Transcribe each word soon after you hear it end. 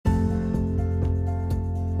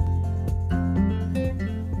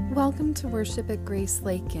Welcome to worship at Grace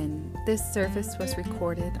Lakin. This service was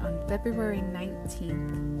recorded on February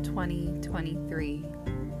 19th, 2023.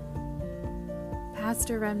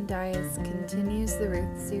 Pastor Rem Dias continues the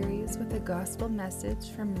Ruth series with a gospel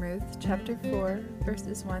message from Ruth chapter 4,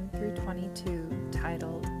 verses 1 through 22,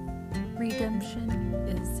 titled, Redemption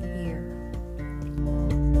is Here.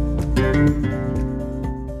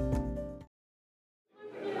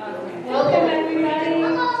 Welcome everybody.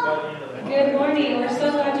 Good morning. We're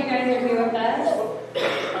so glad you guys are here with us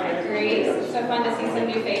at Grace. It's so fun to see some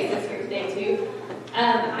new faces here today too.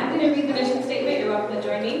 I'm going to read the mission statement. You're welcome to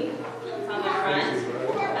join me. It's on the front.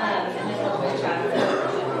 And then we'll chat.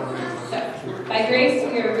 So, by grace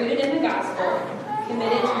we are rooted in the gospel,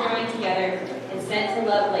 committed to growing together, and sent to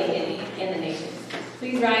love Lakin and the nations.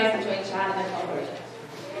 Please rise and join Chad in the call to worship.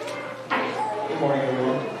 Good morning,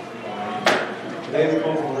 everyone. Today's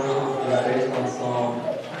call to worship is based on Psalm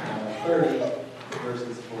 30,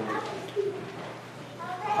 verses 40.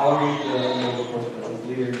 I'll read the middle portion that says,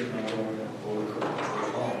 Leaders and going forward for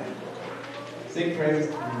this song. Sing praise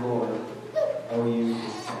to the Lord, O you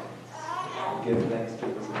his saints. Give thanks to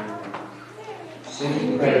his name.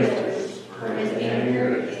 Sing praises, for his anger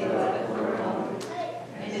is forever,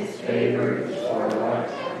 and his favor is for a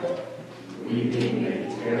lifetime. Weeping may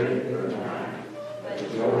tarry for a night, but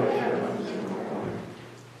joy comes in the morning.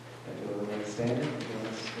 And we'll remain standing for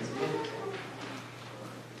this prayer.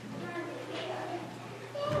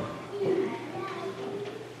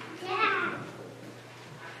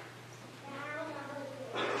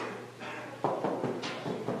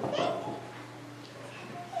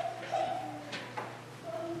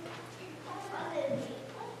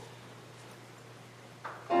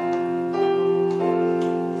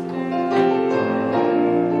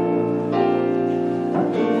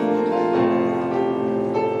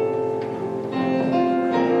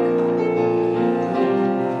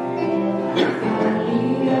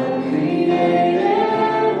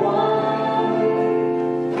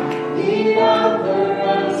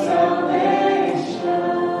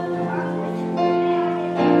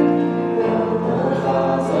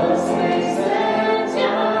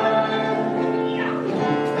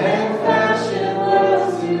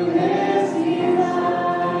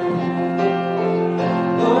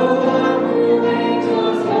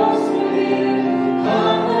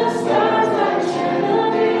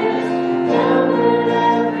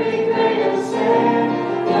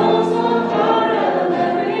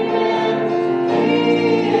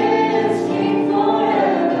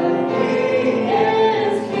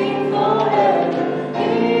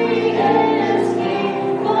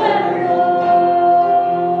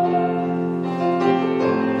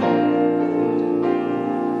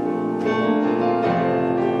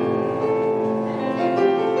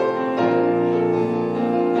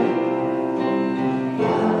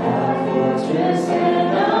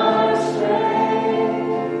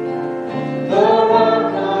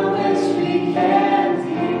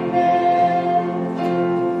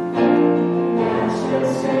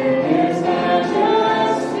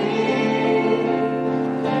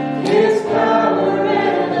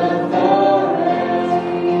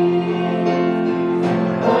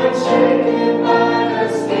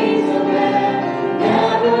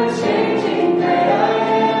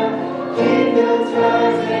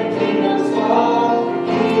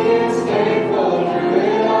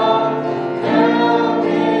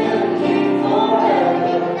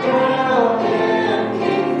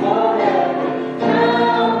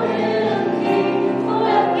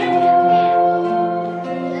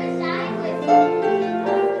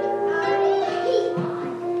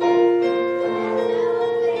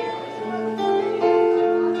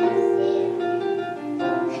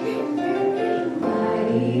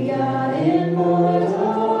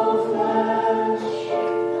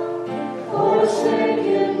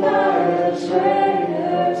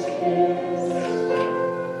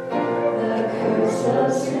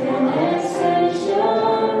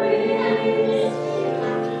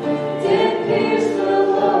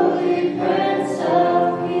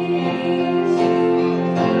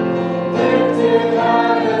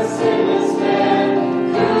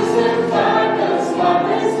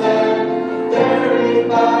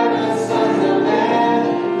 By the sons of men.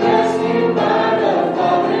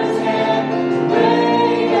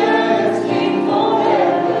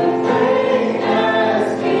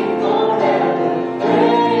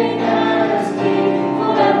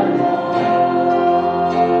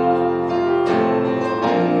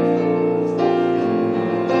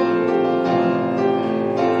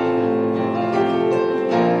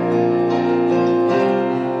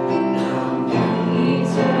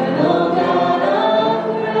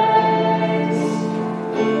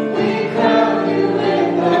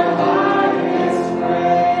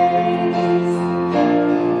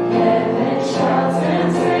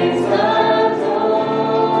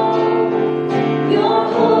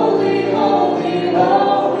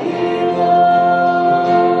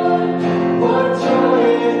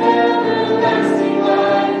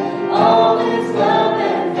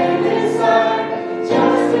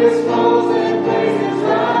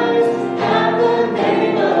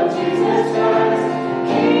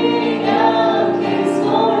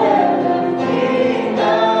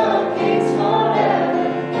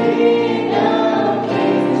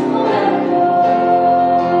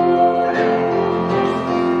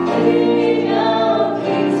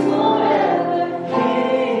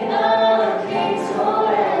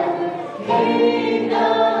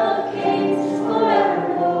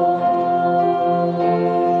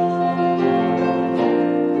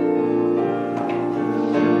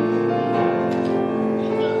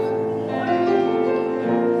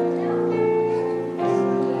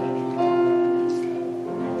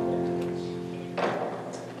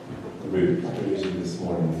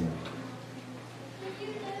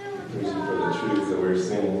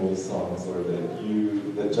 singing these songs, Lord,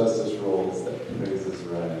 that justice rolls, that praises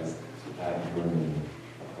rise at your name,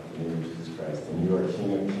 at the name of Jesus Christ. And you are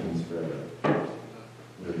King of Kings forever.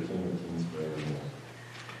 You are King of Kings forevermore.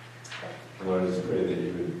 And Lord, I just pray that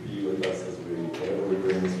you would be with us as whatever we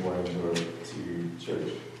bring this morning to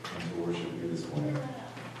church and to worship you this morning.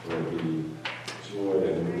 There will be joy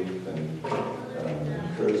and relief and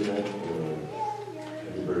encouragement for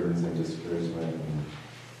heavy burdens and discouragement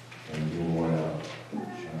and being worn out.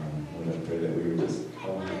 And I pray that we would just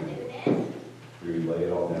come here. We would lay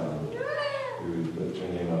it all down. We would lift your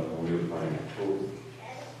name up and we would find hope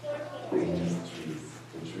in these truths.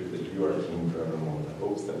 The truth that you are King forevermore. The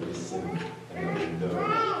hopes that we sing and that we know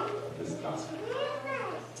of this gospel.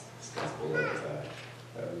 This gospel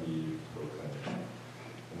that we proclaim.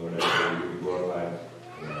 And Lord, I pray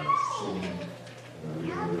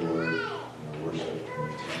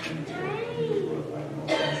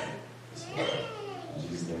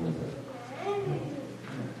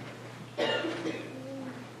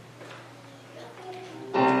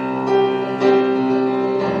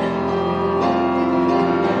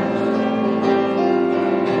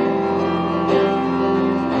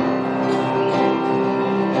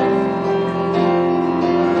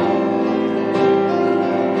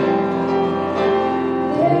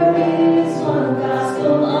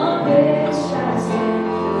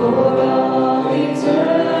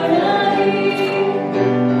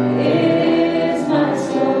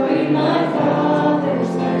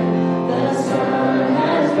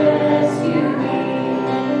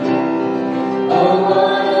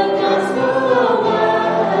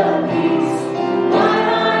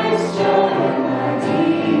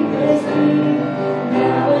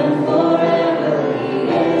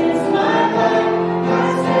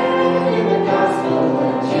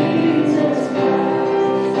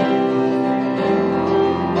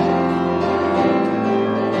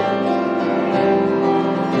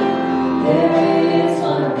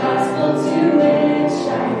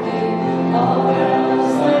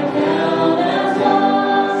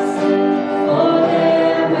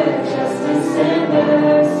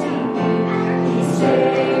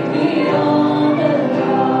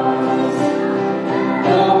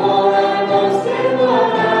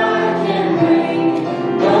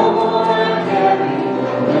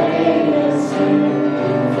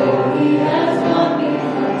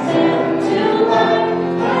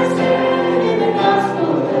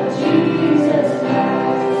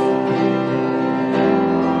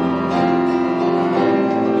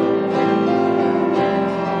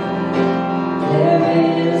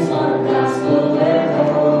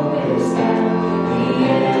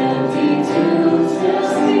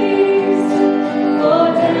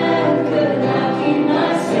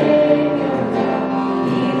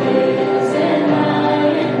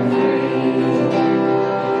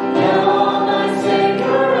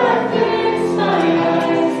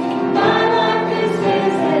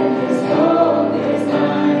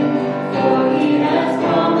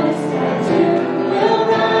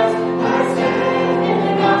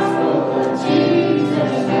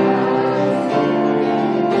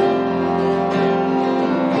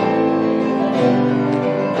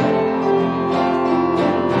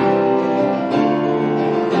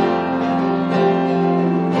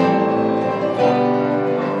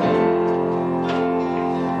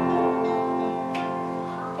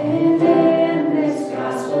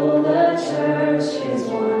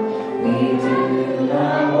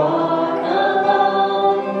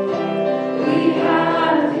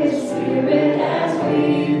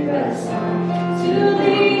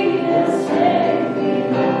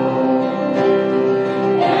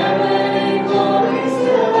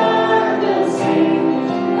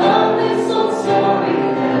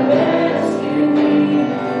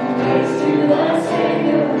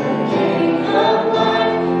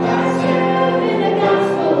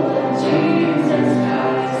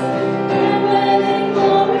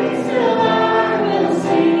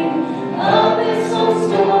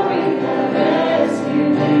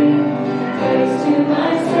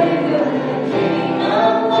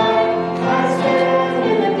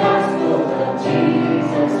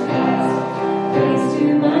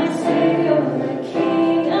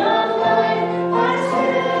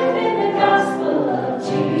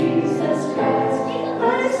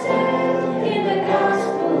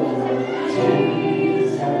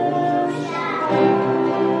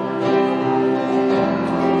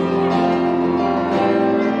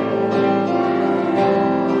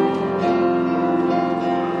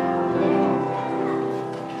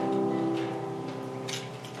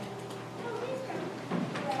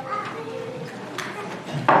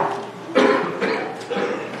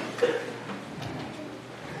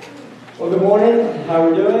Well, good morning. How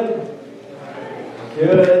are we doing?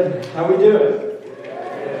 Good. How are we doing?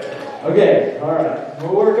 Okay. All right.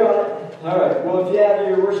 We'll work on it. All right. Well, if you have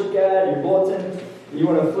your worship guide, your bulletin, you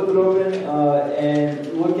want to flip it open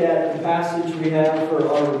and look at the passage we have for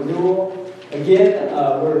our renewal. Again,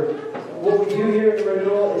 what we do here in the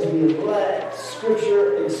renewal is we let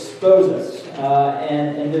Scripture expose us,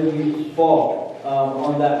 and then we fall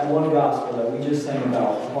on that one gospel that we just sang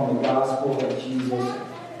about, on the gospel of Jesus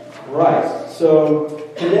Christ. So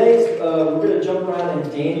today we're going to jump around in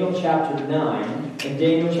Daniel chapter 9. And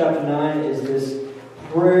Daniel chapter 9 is this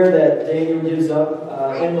prayer that Daniel gives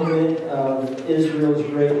up in the midst of Israel's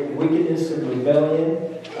great wickedness and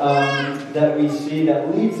rebellion that we see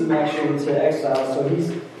that leads them actually into exile. So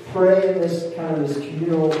he's praying this kind of this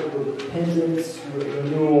communal repentance,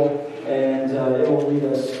 renewal, and it will lead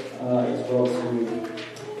us as well to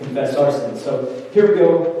confess our sins. So here we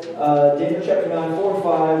go. Daniel chapter 9, 4 and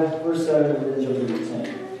 5, verse 7, and then jump into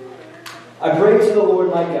 10. I prayed to the Lord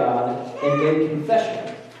my God and made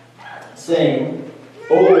confession, saying,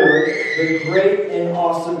 O Lord, the great and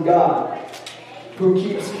awesome God, who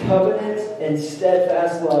keeps covenant and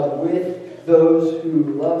steadfast love with those who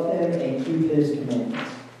love him and keep his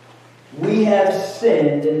commandments. We have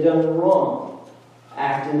sinned and done wrong,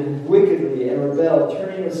 acted wickedly and rebelled,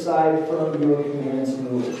 turning aside from your commandments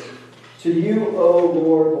and rules. To you, O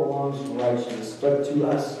Lord, belongs righteousness, but to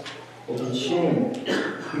us will be shame,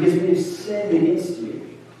 because we have sinned against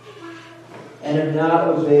you, and have not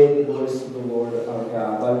obeyed the voice of the Lord our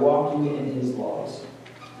God by walking in his laws.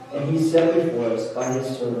 And he set before us by his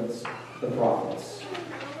servants, the prophets.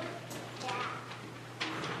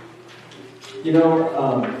 You know,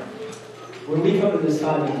 when we come to this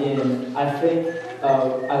time again, I think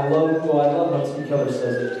I love how Tim Keller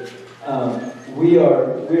says it. We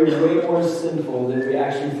are way more sinful than we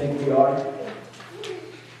actually think we are.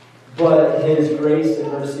 But his grace and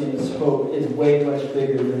mercy and his hope is way much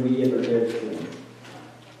bigger than we ever dared to do.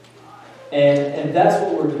 And that's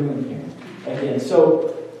what we're doing here. Again,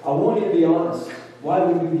 so I want you to be honest. Why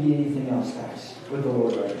would we be anything else, guys, with the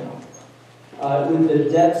Lord right now? With the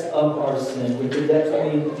depths of our sin, with the depths, I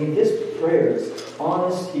mean this prayer is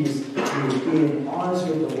honest. He's being honest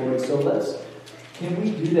with the Lord. So can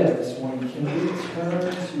we do that this morning? Can we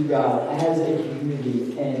turn to God as a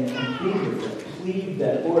community and plead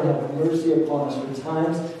that, Lord, have mercy upon us for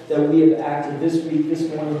times that we have acted this week, this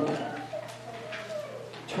morning,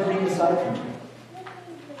 turning aside from you,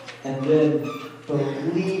 and then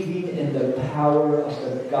believing in the power of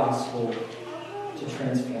the gospel to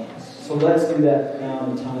transform us. So let's do that now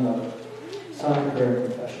in the time of silent prayer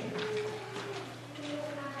and confession.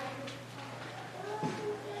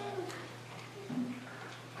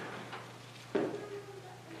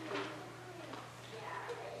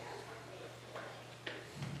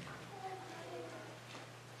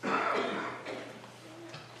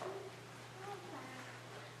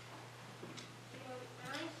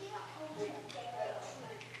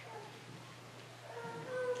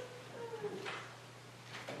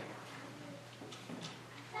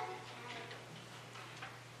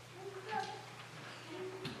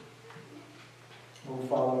 Oh,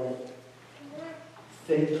 Father,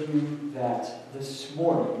 thank you that this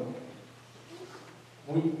morning,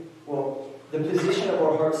 the position of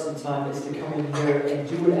our hearts and time is to come in here and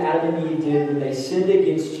do what Adam and Eve did when they sinned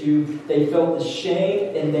against you. They felt the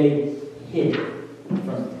shame and they hid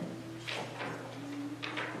from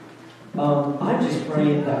you. I'm just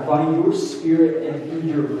praying that by your Spirit and through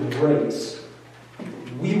your grace,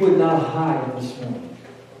 we would not hide this morning.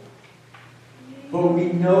 But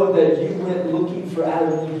we know that you went looking for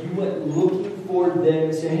Adam and Eve. You went looking for them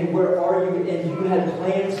and saying, hey, where are you? And you had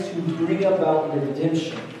plans to bring about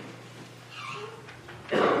redemption.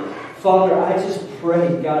 Father, I just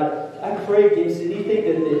pray, God, I pray against anything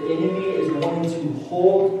that the enemy is wanting to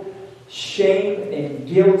hold shame and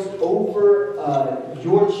guilt over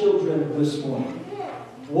your children this morning,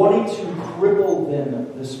 wanting to cripple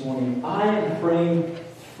them this morning. I am praying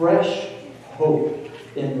fresh hope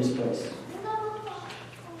in this place.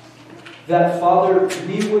 That, Father,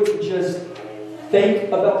 we would just think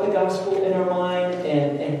about the gospel in our mind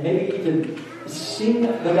and maybe even sing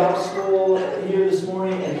the gospel here this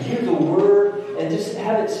morning and hear the word and just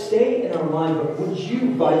have it stay in our mind. But would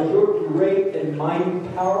you, by your great and mighty,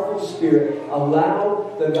 powerful Spirit,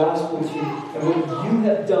 allow the gospel to, and what you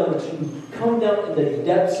have done, to come down in the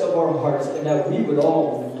depths of our hearts, and that we would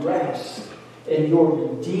all rest in your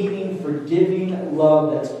redeeming, forgiving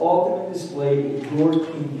love that's ultimately displayed in your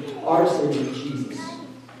King, our Savior, Jesus.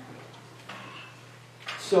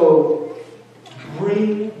 So,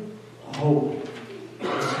 bring hope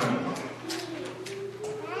this morning.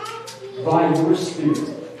 by your Spirit,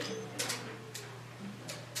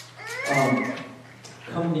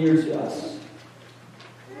 come near to us.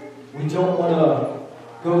 We don't want to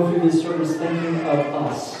go through this service thinking of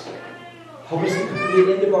us. Help us to come to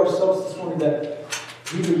the end of ourselves this morning that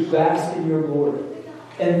we would bask in your glory.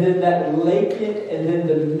 And then that Lakin and then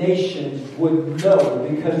the nations would know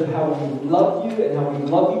because of how we love you and how we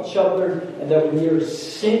love each other, and that we are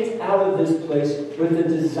sent out of this place with a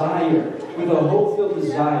desire, with a hope-filled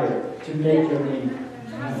desire to make your name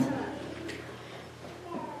known.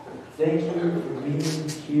 Thank you for being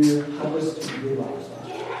here. Help us to realize that.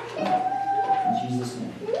 In Jesus'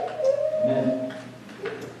 name. Amen.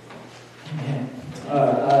 Amen.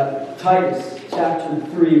 Titus chapter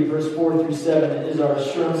 3, verse 4 through 7 is our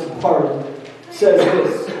assurance of pardon. It says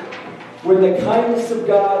this: when the kindness of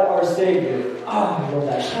God our Savior, I love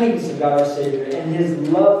that, kindness of God our Savior, and His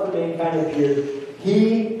love for mankind appeared,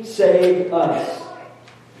 He saved us.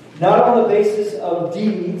 Not on the basis of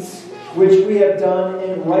deeds which we have done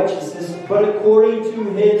in righteousness, but according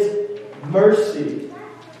to His mercy.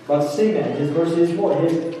 Let's sing that. His mercy is more.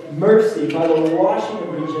 His mercy by the washing of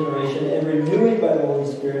regeneration and renewing by the Holy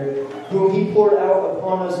Spirit, whom He poured out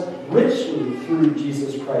upon us richly through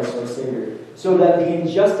Jesus Christ our Savior, so that being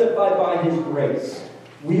justified by His grace,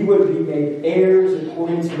 we would be made heirs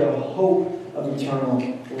according to the hope of eternal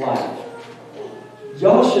life.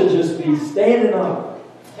 Y'all should just be standing up,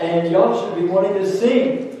 and y'all should be wanting to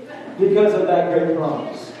sing because of that great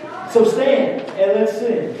promise. So stand and let's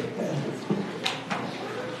sing.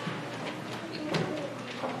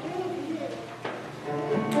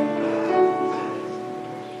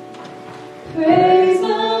 Praise the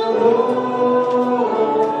Lord.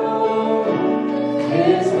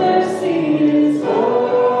 His mercy is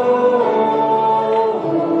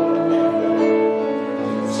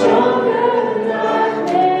stronger than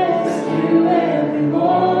darkness to every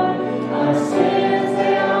morn. Our sins,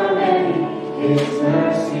 they are many. His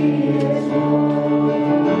mercy is more.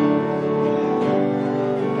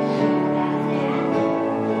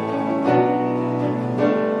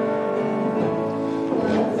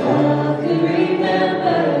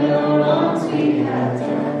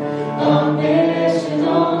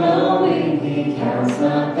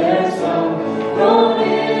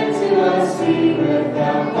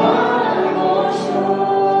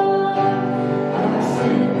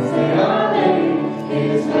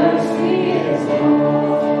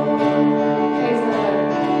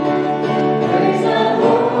 Praise the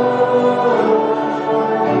Lord.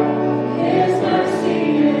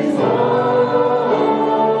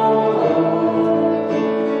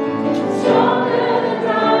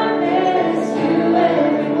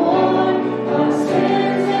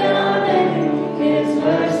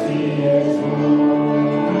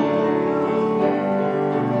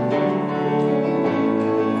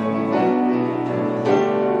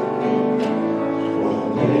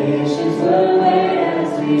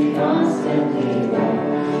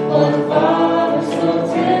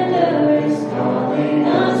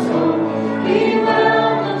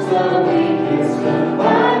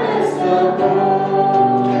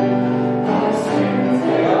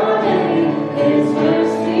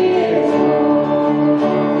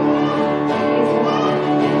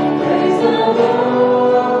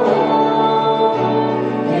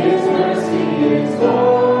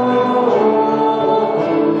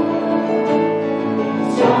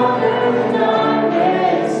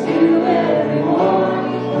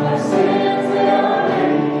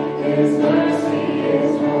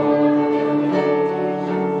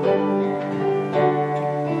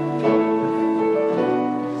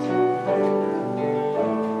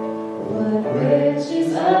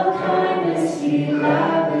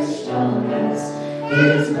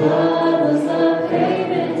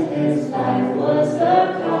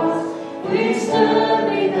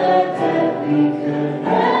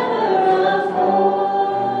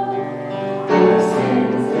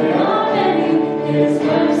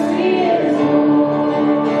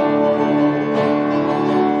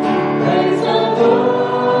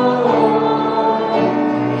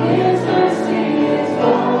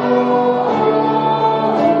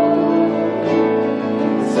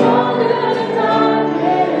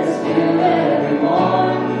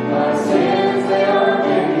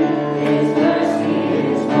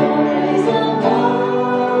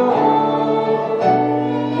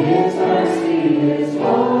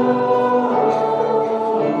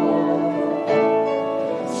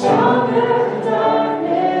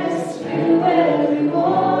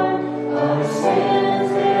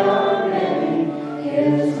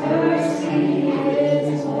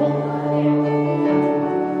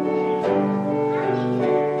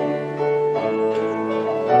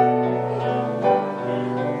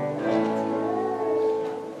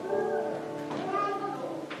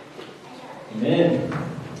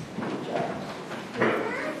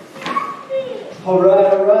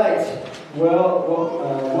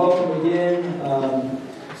 Welcome again.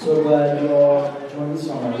 So glad you all joined us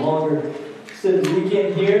on a longer city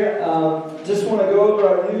weekend here. Just want to go over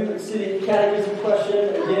our new city catechism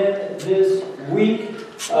question again this week.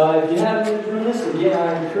 If you haven't been doing this, again,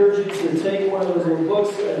 I encourage you to take one of those little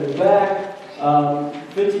books at the back.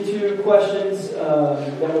 52 questions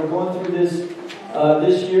that we're going through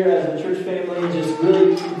this year as a church family, just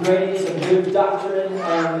really ingraining some good doctrine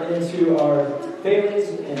into our families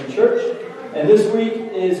and church. And this week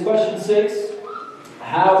is question 6.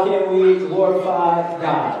 How can we glorify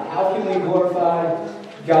God? How can we glorify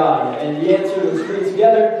God? And the answer, let's read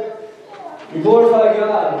together. We glorify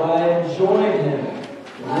God by enjoying Him,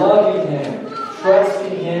 loving Him,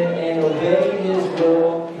 trusting Him, and obeying His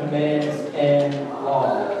will, commands, and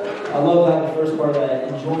law. I love that, the first part of that,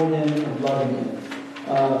 enjoying Him and loving Him.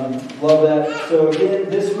 Love that. So again,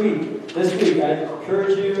 this week, I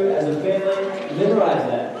encourage you as a family, memorize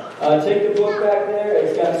that. Take the book back there.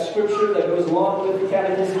 It's got scripture that goes along with the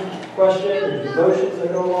catechism question, and devotions that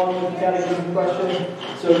go along with the catechism question.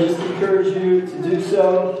 So just encourage you to do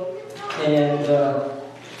so. And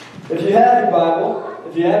if you have your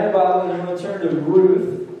Bible, then you're going to turn to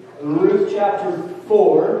Ruth. Ruth chapter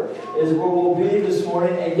 4 is where we'll be this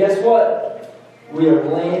morning. And guess what? We are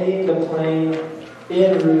landing the plane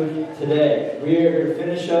in Ruth today. We are going to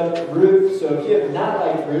finish up Ruth. So if you have not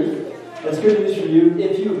liked Ruth, that's good news for you.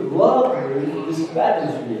 If you love Ruth, this is bad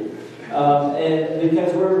news for you. And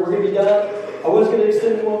because we're going to be done, I was going to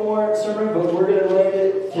extend one more sermon, but we're going to land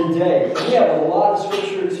it today. We have a lot of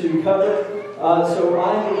scripture to cover. So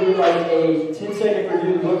I'm going to do like a 10-second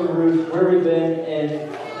review of the book of Ruth, where we've been, and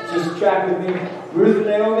just track with me. Ruth and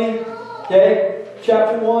Naomi, okay?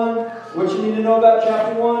 Chapter 1, what you need to know about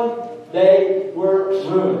chapter 1? They were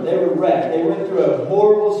ruined. They were wrecked. They went through a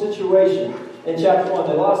horrible situation. In chapter 1,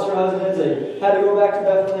 they lost their husbands. They had to go back to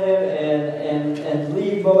Bethlehem and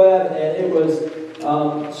leave Moab. And it was,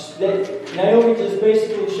 Naomi just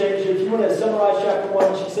basically changed it. If you want to summarize chapter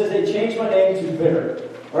 1, she says, they changed my name to bitter.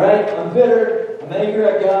 All right? I'm bitter. I'm angry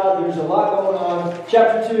at God. There's a lot going on.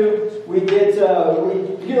 Chapter 2, we get a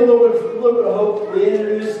little bit of hope. We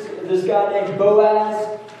introduced this guy named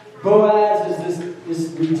Boaz. Boaz is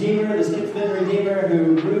this redeemer, this kinsman redeemer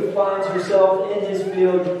who Ruth finds herself in his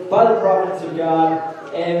field by the providence of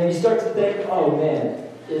God. And we start to think, oh man,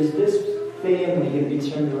 is this family going to be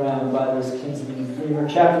turned around by this kinsman redeemer?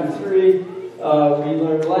 Chapter 3, we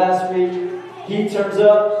learned last week, he turns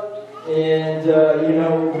up, and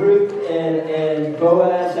Ruth and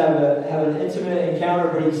Boaz have an intimate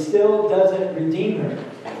encounter, but he still doesn't redeem her.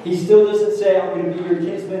 He still doesn't say, I'm going to be your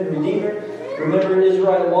kinsman redeemer. Remember,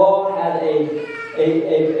 Israelite law had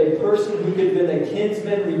a person who could have been a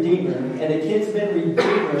kinsman redeemer, and a kinsman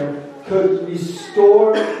redeemer could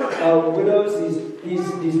restore widows,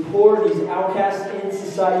 these poor, these outcasts in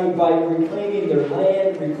society by reclaiming their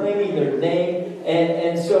land, reclaiming their name,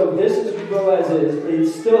 and so this is who Boaz is.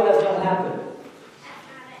 It still has not happened.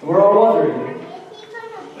 We're all wondering,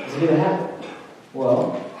 is it going to happen?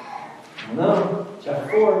 Well, I don't know.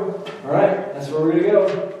 Chapter 4. All right, that's where we're going to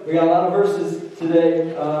go. We got a lot of verses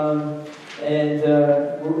today, and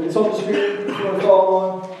it's on the screen if you want to follow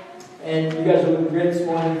along. And you guys are looking great this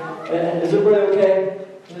morning. And is everybody okay?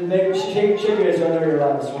 Maybe shake your head so I know you're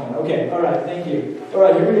alive this morning. Okay, all right, thank you. All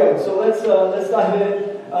right, here we go. So let's dive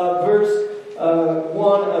in. Verse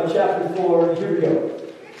 1 of chapter 4. Here we go.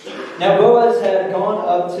 Now Boaz had gone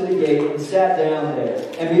up to the gate and sat down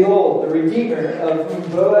there. And behold, the Redeemer of whom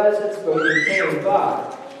Boaz had spoken came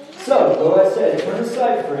by. So Boaz said, turn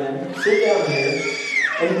aside, friend, sit down here.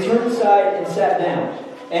 And he turned aside and sat down.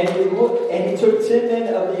 And he took 10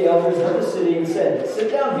 men of the elders of the city and said,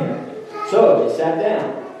 sit down here. So they sat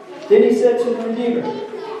down. Then he said to the Redeemer,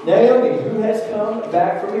 Naomi, who has come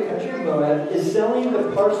back from the country of Moab, is selling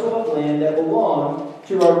the parcel of land that belonged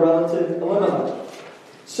to our relative Elimelech.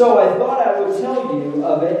 So I thought I would tell you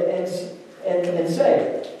of it and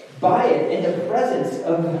say, buy it in the presence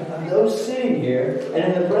of those sitting here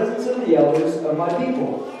and in the presence of the elders of my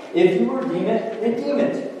people. If you redeem it, redeem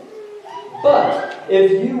it. But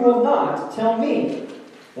if you will not, tell me,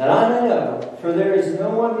 that I may know, for there is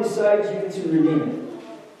no one besides you to redeem it.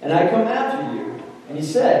 And I come after you. And he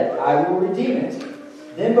said, I will redeem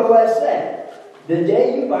it. Then Boaz said, the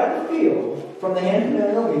day you buy the field from the hand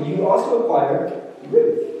of Naomi, you also acquire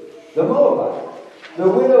Ruth, the Moabite, the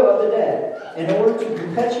widow of the dead, in order to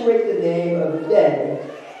perpetuate the name of the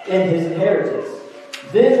dead in his inheritance.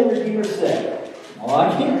 Then the Redeemer said, well,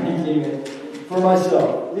 I can't redeem it for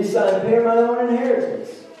myself. At least I pay my own inheritance.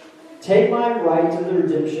 Take my right to the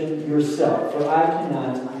redemption yourself, for I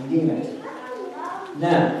cannot redeem it.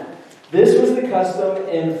 Now, This was the custom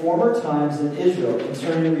in former times in Israel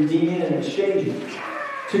concerning redeeming and exchanging.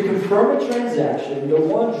 To confirm a transaction, the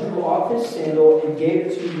one drew off his sandal and gave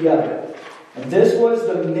it to the other. And this was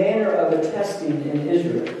the manner of attesting in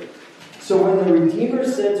Israel. So when the Redeemer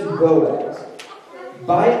said to Boaz,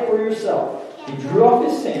 "Buy it for yourself," he drew off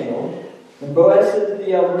his sandal, and Boaz said to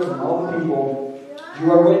the elders and all the people,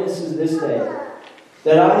 "You are witnesses this day,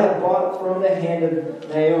 that I have bought from the hand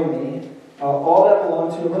of Naomi all that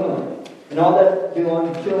belonged to Elimelech, and all that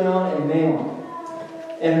belonged to Chilion and Mahlon,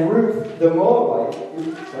 and Ruth the Moabite,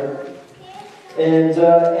 and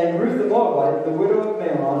Ruth the Moabite, the widow of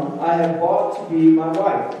Mahlon, I have bought to be my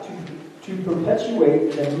wife, to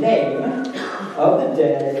perpetuate the name of the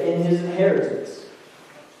dead in his inheritance,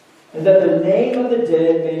 and that the name of the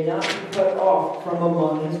dead may not be cut off from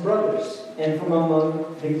among his brothers, and from among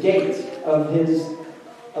the gate of his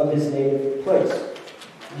native place.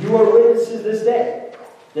 You are witnesses this day."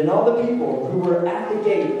 Then all the people who were at the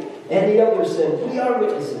gate and the elders said, "We are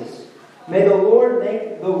witnesses. May the Lord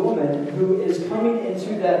make the woman who is coming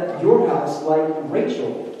into your house like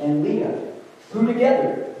Rachel and Leah, who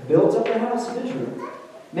together built up the house of Israel.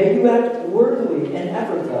 May you act worthily in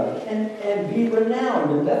Ephrathah and be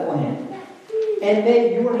renowned in Bethlehem. And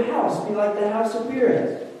may your house be like the house of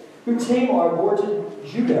Perez, who Tamar bore to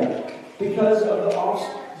Judah, because of the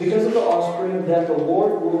offspring that the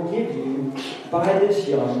Lord will give you by this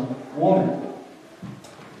young woman."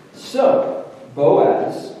 So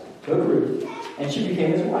Boaz took Ruth, and she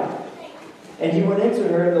became his wife. And he went into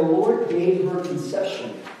her, and the Lord gave her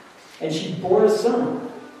conception, and she bore a son.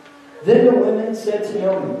 Then the women said to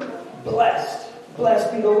Naomi,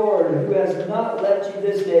 Blessed be the Lord, who has not left you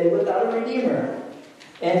this day without a redeemer.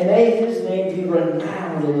 And may his name be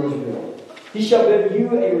renowned in Israel. He shall give you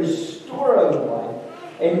a restorer of life,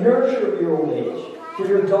 a nurturer of your old age. For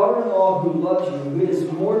your daughter-in-law who loves you, who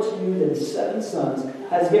is more to you than 7 sons,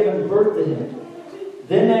 has given birth to him.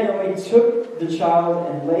 Then Naomi took the child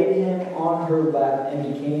and laid him on her lap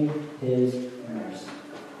and became his nurse.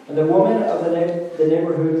 And the woman of the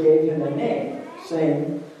neighborhood gave him a name,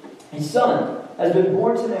 saying, "A son has been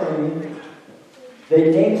born to Naomi."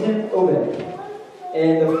 They named him Obed.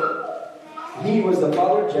 And he was the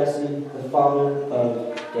father of Jesse, the father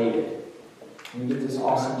of David. We get this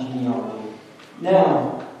awesome genealogy.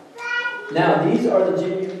 Now, these are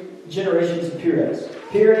the generations of Perez.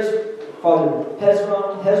 Perez fathered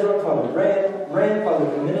Hezron, Hezron fathered Ram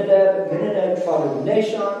fathered Amminadab, Amminadab fathered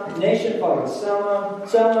Nahshon fathered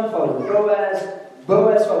Salmon fathered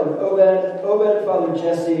Boaz fathered Obed fathered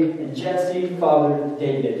Jesse, and Jesse fathered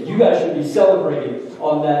David. You guys should be celebrating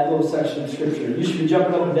on that little section of Scripture. You should be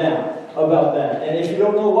jumping up and down about that. And if you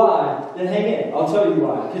don't know why, then hang in. I'll tell you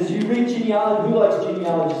why. Because you read genealogy. Who likes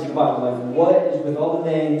genealogies in the Bible? Like, what is with all the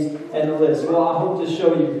names and the list? Well, I hope to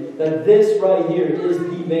show you that this right here is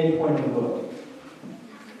the main point of the book.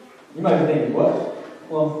 You might be thinking, what?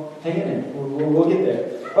 Well, hang in. We'll get there.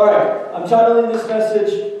 All right. I'm titling this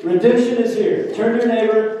message, Redemption is Here. Turn to your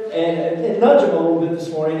neighbor and nudge him a little bit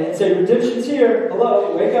this morning and say, redemption's here.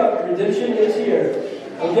 Hello, wake up. Redemption is here.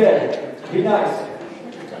 Okay. Be nice.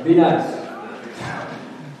 Be nice.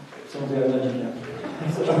 Someone's got to nudge you now.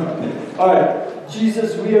 All right.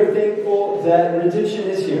 Jesus, we are thankful that redemption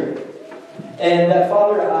is here. And that,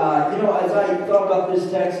 Father, as I thought about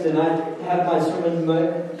this text and I have my sermon,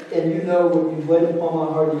 and you know what you've laid upon my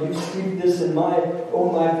heart, and you speak this in my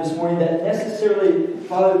own life this morning, that necessarily,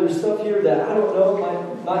 Father, there's stuff here that I don't know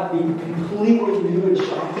might be completely new and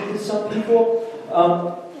shocking to some people.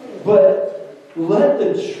 But let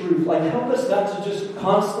the truth, help us not to just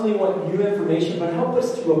constantly want new information, but help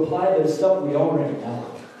us to apply the stuff we already know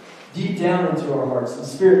deep down into our hearts. And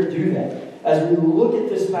Spirit, do that. As we look at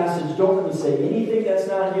this passage, don't let me say anything that's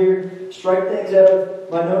not here. Strike things out of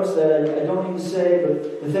my notes that I don't need to say,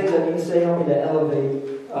 but the things I need to say, help me to elevate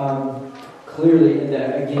clearly, and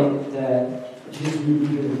that, again, that Jesus would be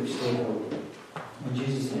here to restore hope. In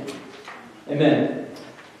Jesus' name. Amen.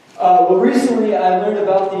 Well, recently I learned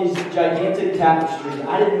about these gigantic tapestries.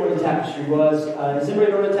 I didn't know what a tapestry was. Does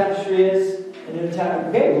anybody know what a tapestry is?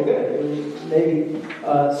 Okay, well, good. Maybe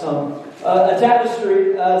some. A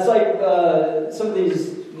tapestry, it's like some of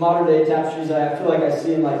these modern day tapestries I feel like I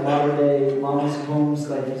see in modern day moms' homes,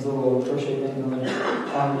 like these little crochet things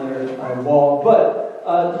on their wall.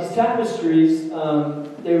 But these tapestries,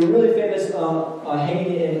 they were really famous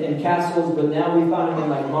hanging in castles, but now we find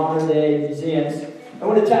them in modern day museums. And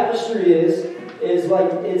what a tapestry is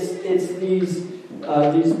like it's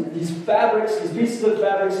these fabrics, these pieces of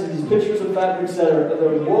fabrics, and these pictures of fabrics that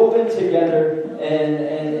are woven together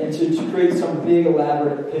and to create some big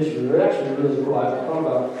elaborate picture. They're actually really cool. I thought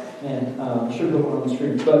about, I should put one on the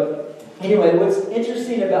screen. But Anyway, what's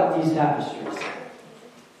interesting about these tapestries,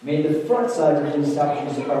 I mean, the front side of these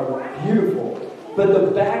tapestries are beautiful, but the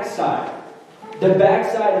back side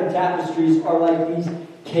of tapestries are like these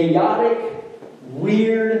chaotic,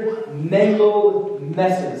 weird, mangled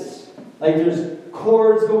messes. Like there's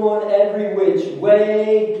cords going every which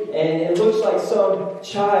way, and it looks like some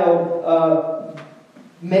child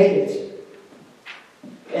made it.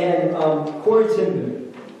 And Corrie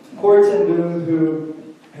ten Boom,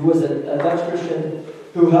 who was an electrician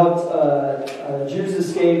who helped Jews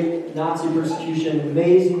escape Nazi persecution,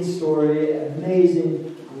 amazing story,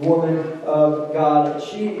 amazing woman of God.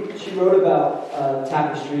 She wrote about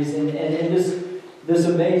tapestries, and in this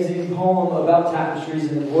amazing poem about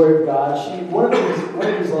tapestries and the glory of God, one of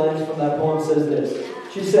these lines from that poem says this.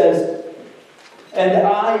 She says, "And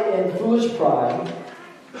I, in foolish pride,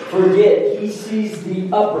 forget he sees the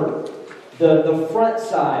upper, the front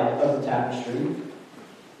side of the tapestry,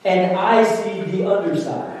 and I see the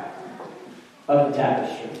underside of the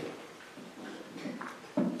tapestry."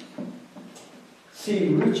 See,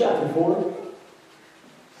 Ruth chapter 4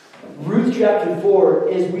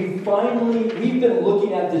 is we've been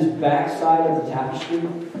looking at this backside of the tapestry,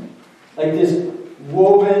 like this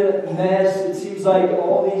woven mess. It seems like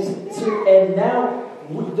all these, and now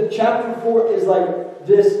the chapter 4 is like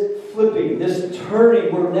this flipping, this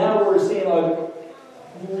turning, where now we're seeing like,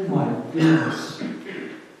 oh my goodness,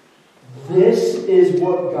 this is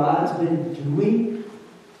what God's been doing.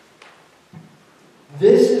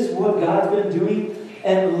 This is what God's been doing.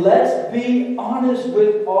 And let's be honest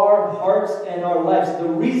with our hearts and our lives. The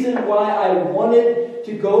reason why I wanted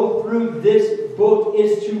to go through this book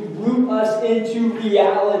is to root us into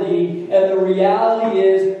reality. And the reality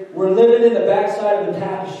is we're living in the backside of the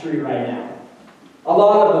tapestry right now. A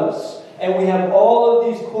lot of us. And we have all of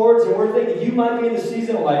these cords, and we're thinking, you might be in the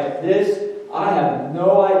season like this. I have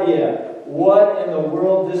no idea what in the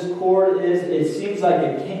world this cord is. It seems like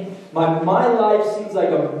it can't. My life seems like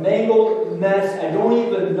a mangled mess. I don't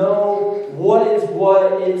even know what is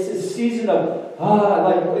what. It's a season of,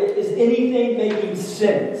 is anything making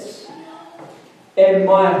sense? And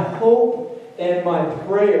my hope and my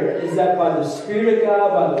prayer is that by the Spirit of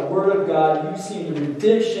God, by the Word of God, you see the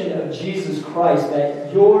redemption of Jesus Christ,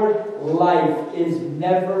 that your life is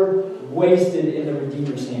never wasted in the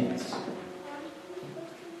Redeemer's hands.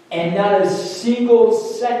 And not a single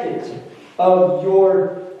second of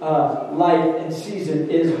your life and season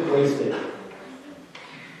is wasted.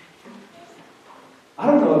 I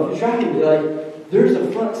don't know if you're trying to, like, there's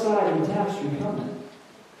a front side of the tapestry coming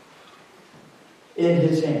in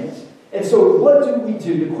His hands. And so what do we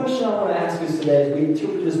do? The question I want to ask us today as we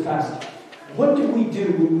interpret this passage, what do we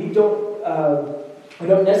do when we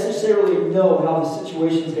don't necessarily know how the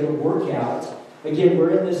situation is going to work out? Again,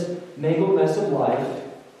 we're in this mangled mess of life.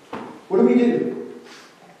 What do we do?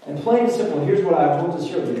 And plain and simple, here's what I hope to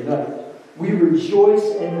share with you tonight. We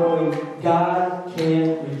rejoice in knowing God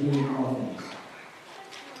can redeem all things.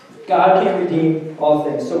 God can redeem all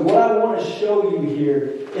things. So what I want to show you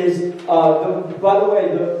here is, by the way,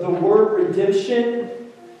 the word redemption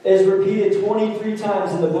is repeated 23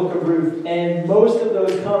 times in the book of Ruth, and most of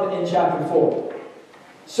those come in chapter 4.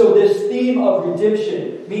 So this theme of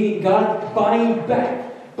redemption, meaning God buying back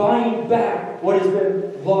what has been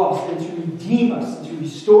lost, and to redeem us, and to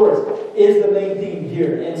restore us, is the main theme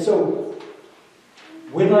here. And so,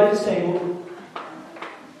 when life is tangled,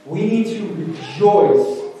 we need to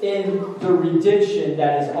rejoice in the redemption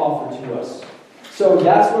that is offered to us. So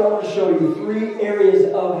that's what I want to show you, 3 areas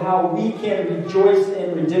of how we can rejoice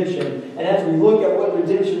in redemption. And as we look at what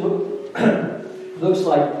redemption looks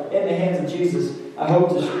like in the hands of Jesus, I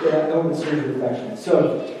hope it serves your affection.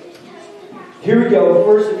 So, here we go.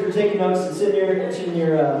 First, if you're taking notes, it's in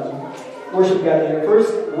your worship guide there.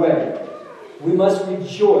 First way, we must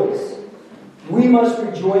rejoice. We must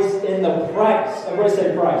rejoice in the price. Everybody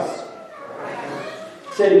say price.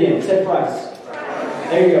 Say it again. Say price.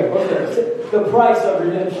 There you go. Okay. The price of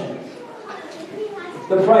redemption.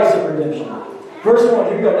 The price of redemption. Verse 1,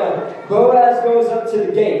 here we go. Now, Boaz goes up to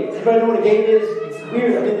the gate. Everybody know what a gate is? It's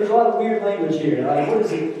weird. I mean, there's a lot of weird language here. Like, what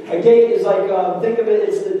is it? A gate is like, think of it,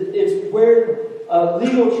 it's where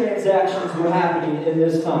legal transactions were happening in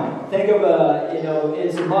this time. Think of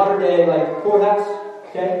it's a modern day, like, courthouse.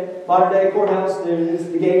 Okay? Modern day courthouse. There's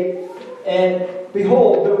the gate. And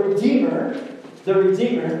behold, the Redeemer,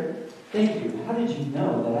 thank you. How did you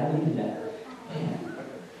know that I needed that? Man.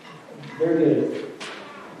 Very good.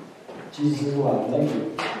 Jesus is alive. Thank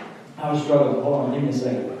you. I was struggling. Hold on, give me a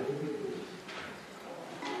second.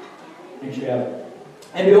 Make sure you have it.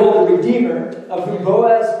 And behold, the Redeemer, of whom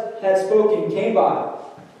Boaz had spoken, came by.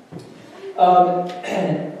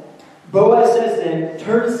 Boaz says to him,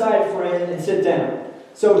 turn aside, friend, and sit down.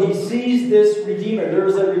 So he sees this redeemer. There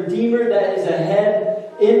is a redeemer that is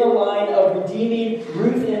ahead in the line of redeeming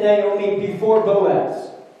Ruth and Naomi before Boaz.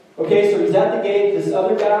 Okay, so he's at the gate. This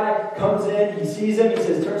other guy comes in. He sees him. He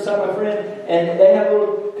says, turn aside, my friend. And they have a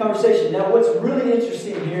little conversation. Now, what's really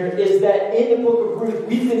interesting here is that in the book of Ruth,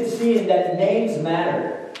 we've been seeing that names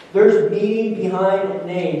matter. There's meaning behind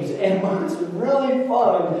names. And what's really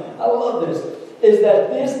fun, I love this, is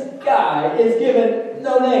that this guy is given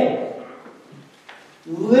no name.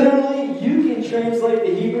 Literally, you can translate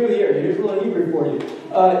the Hebrew here. Here's a little Hebrew for you.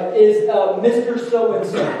 Is Mr.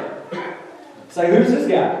 So-and-so. It's like, who's this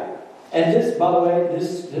guy? And this, by the way,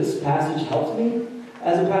 this passage helps me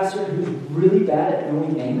as a pastor who's really bad at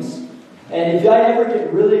knowing names. And if I ever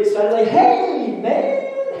get really excited, like, hey,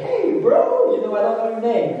 man, hey, bro, you know, I don't know your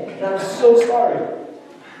name. And I'm so sorry.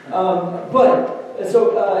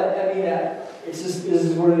 It's just, this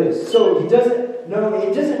is what it is. So he doesn't know,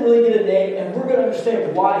 he doesn't really get a name, and we're going to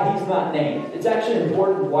understand why he's not named. It's actually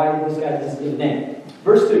important why this guy doesn't get a name.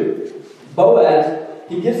 Verse 2, Boaz,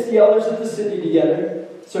 he gets the elders of the city together,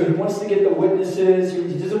 so he wants to get the witnesses.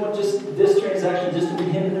 He doesn't want just this transaction just to be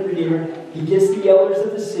him and the Redeemer. He gets the elders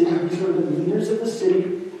of the city, these are the leaders of the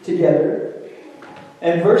city, together.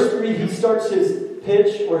 And verse 3, he starts his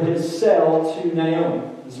pitch or his sell to Naomi.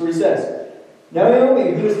 That's what he says.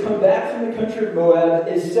 Naomi, who has come back from the country of Moab,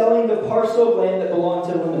 is selling the parcel of land that belonged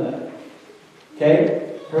to Elimelech.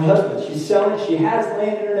 Okay? Her husband. She's selling. She has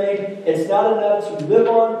land in her name. It's not enough to live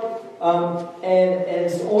on. And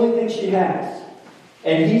it's the only thing she has.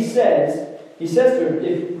 And he says to her,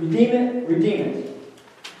 if redeem it, redeem it.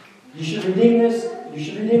 You should redeem this. You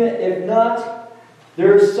should redeem it. If not,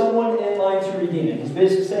 there is someone in line to redeem it. He's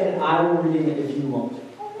basically saying, I will redeem it if you won't.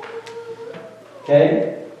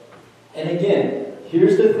 Okay? And again,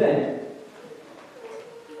 here's the thing.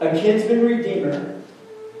 A kinsman redeemer,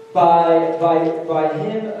 by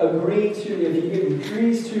him agreeing to, if he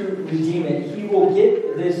agrees to redeem it, he will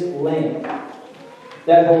get this land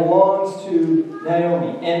that belongs to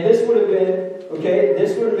Naomi. And this would have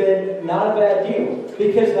been not a bad deal.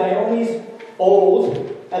 Because Naomi's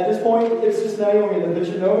old. At this point, it's just Naomi in the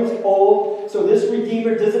picture. Naomi's old, so this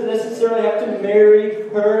Redeemer doesn't necessarily have to marry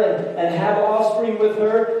her and have offspring with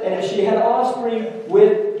her. And if she had offspring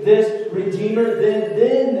with this Redeemer,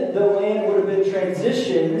 then the land would have been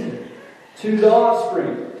transitioned to the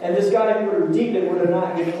offspring. And this guy who would have redeemed it would have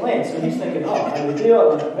not given land. So he's thinking, oh, no big deal,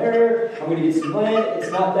 I'm going to marry her, I'm going to get some land,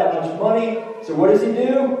 it's not that much money. So what does he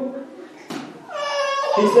do?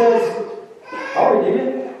 He says, I'll redeem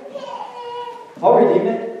it. I'll redeem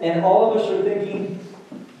it. And all of us are thinking,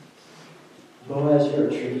 Boaz, you're a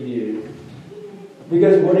tricky dude.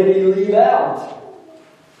 Because what did he leave out?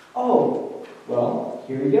 Oh, well,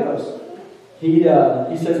 here he goes. He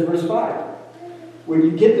says, verse 5, when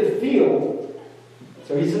you get the field,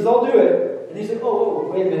 so he says, I'll do it. And he said,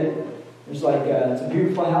 oh, wait a minute. There's like, it's a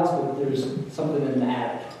beautiful house, but there's something in the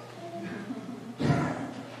attic.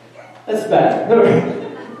 That's bad. No,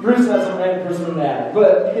 Bruce not some random person in the attic.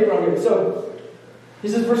 But you get wrong here. So, he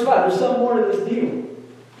says, verse 5, there's something more to this deal.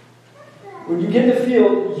 When you get in the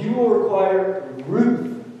field, you will require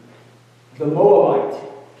Ruth, the Moabite,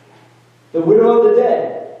 the widow of the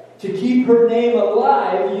dead, to keep her name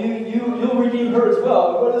alive. You'll redeem her as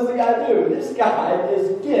well. What does the guy do? This guy is,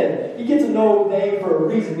 again, he gets a no name for a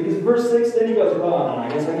reason. Because in verse 6, then he goes, well, I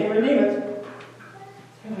guess I can't redeem it.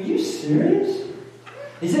 Are you serious?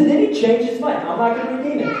 He said, then he changed his mind. I'm not going to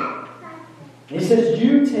redeem it. And he says,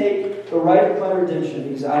 you take the right of my redemption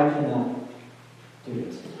because I cannot do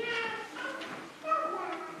it.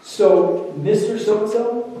 So, Mr.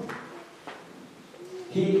 So-and-so,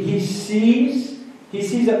 he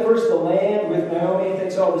sees at first the land with Naomi and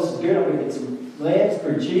thinks, oh, this is good. I'm going to get some land. It's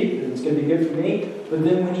pretty cheap. And it's going to be good for me. But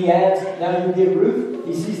then when he adds, now you get Ruth,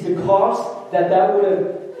 he sees the cost that would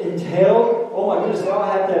have entailed. Oh my goodness, now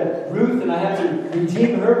I have to have Ruth and I have to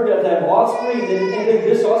redeem her. We're going to have offspring. And then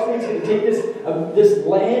this offspring is going to take this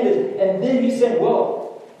land. And then he's saying,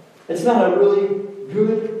 well, it's not a really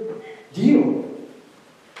good deal.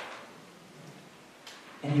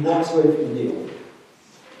 And he walks away from the deal.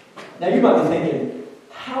 Now you might be thinking,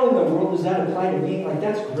 how in the world does that apply to me? Like,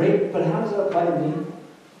 that's great, but how does that apply to me?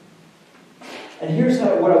 And here's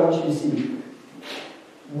what I want you to see.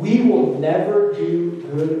 We will never do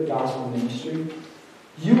good gospel ministry.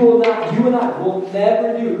 You and I will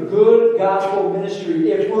never do good gospel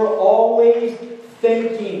ministry if we're always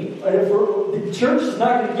thinking, and if the church is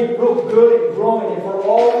not going to get real good at growing if we're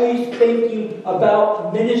always thinking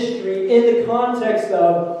about ministry in the context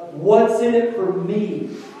of what's in it for me.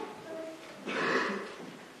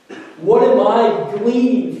 What am I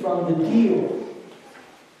gleaning from the deal?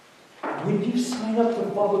 When you sign up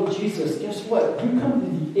to follow Jesus, guess what?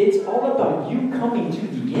 It's all about you coming to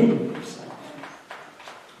the end of yourself.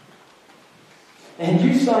 And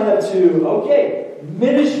you sign up to, okay,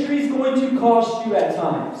 ministry is going to cost you at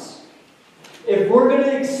times. If we're going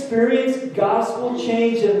to experience gospel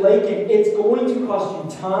change in Lakin, it's going to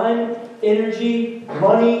cost you time, energy,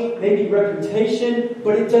 money, maybe reputation,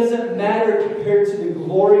 but it doesn't matter compared to the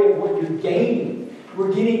glory of what you're gaining.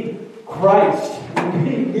 We're getting Christ. We're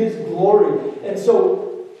getting His glory. And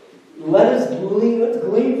so let's glean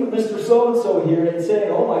from Mr. So-and-so here and say,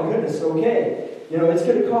 oh my goodness, okay. It's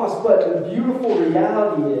going to cost. But the beautiful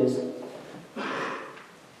reality is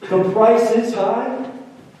the price is high.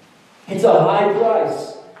 It's a high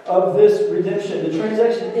price of this redemption. The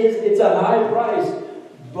transaction it's a high price.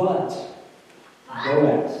 But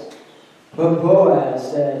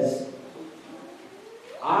Boaz says,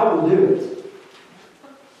 I will do it.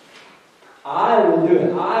 I will do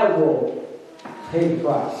it. I will pay the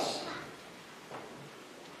price.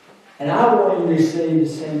 And I want you to say the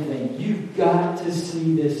same thing. You've got to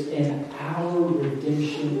see this in our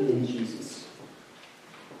redemption in Jesus.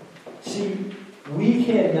 See, we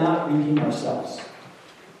cannot redeem ourselves.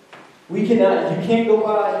 We cannot. You can't go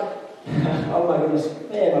by. Oh my goodness,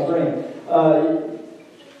 man, my brain.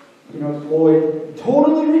 Lloyd,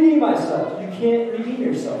 totally redeem myself. You can't redeem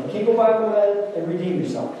yourself. You can't go by Boaz and redeem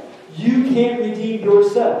yourself. You can't redeem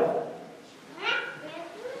yourself.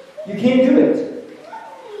 You can't do it.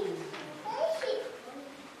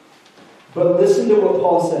 But listen to what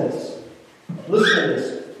Paul says. Listen to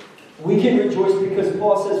this. We can rejoice because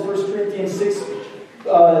Paul says, 1 Corinthians 6,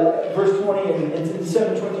 verse 20 and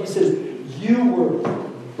 7:20, he says, you were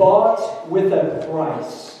bought with a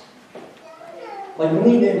price. Like,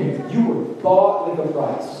 lean in here. You were bought with a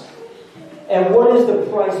price. And what is the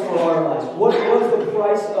price for our lives? What was the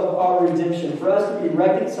price of our redemption? For us to be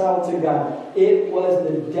reconciled to God, it was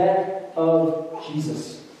the death of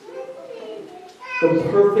Jesus. The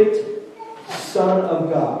perfect Son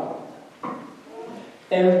of God.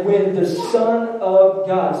 And when the Son of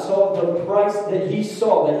God saw the price that He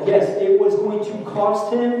saw, that yes, it was going to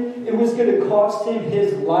cost Him, it was going to cost Him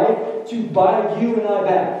His life to buy you and I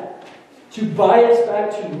back. To buy us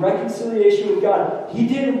back to reconciliation with God. He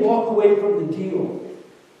didn't walk away from the deal.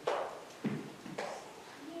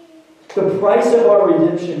 The price of our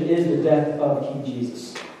redemption is the death of King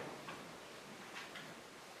Jesus.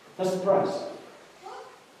 That's the price.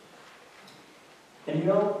 And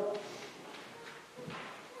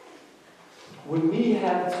when we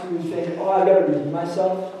have to think, I've got to redeem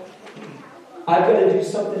myself. I've got to do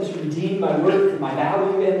something to redeem my worth, my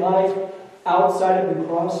value in life outside of the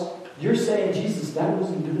cross. You're saying, Jesus, that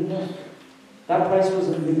wasn't good enough. That price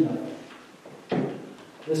wasn't good enough.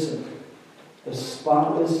 Listen, the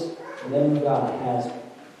spotless Lamb of God has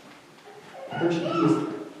purchased, He has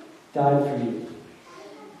died for you.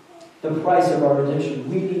 The price of our redemption.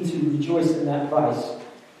 We need to rejoice in that price.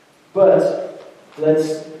 But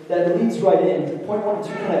that leads right in to point 1 and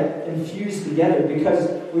 2 kind of infused together, because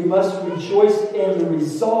we must rejoice in the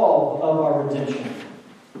resolve of our redemption.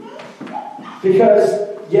 Because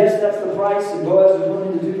yes, that's the price, and Boaz is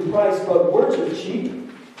willing to do the price, but words are cheap.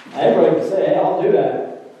 Everybody can say, hey, I'll do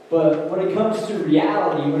that. But when it comes to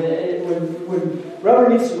reality, when rubber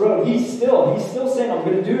meets the road, he's still saying, I'm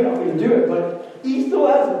going to do it, but he still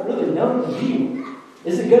hasn't really done the deal.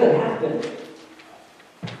 Is it going to happen?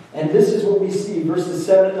 And this is what we see, verses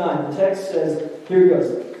 7 and 9. The text says, here he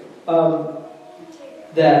goes,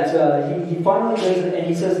 that he finally does it, and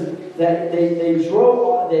he says that they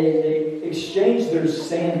exchanged their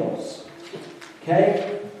sandals.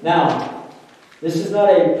 Okay? Now, this is not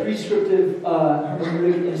a prescriptive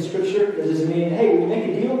hermeneutic in Scripture. That doesn't mean, hey, we make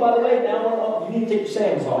a deal, by the way, now you need to take your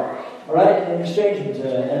sandals off. All right? And exchange them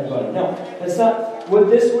to everybody. No, that's not. What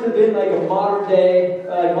this would have been like a modern day,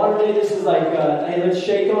 this is like, hey, let's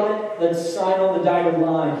shake on it. Let's sign on the dotted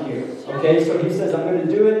line here. Okay? So he says, I'm going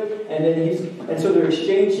to do it. And so they're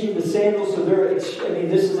exchanging the sandals. So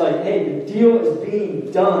this is like, hey, the deal is being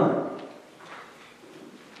done.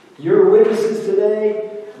 Your witnesses today,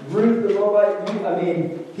 Ruth the Moabite,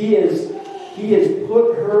 he has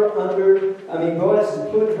put her under, Boaz has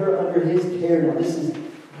put her under his care now. This is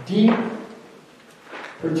deep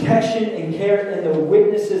protection and care in the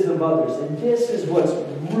witnesses of others. And this is what's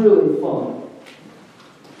really fun.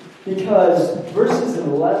 Because verses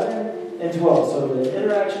 11 and 12, so the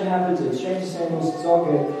interaction happens, the exchange of sandals, it's all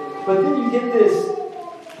good. But then you get this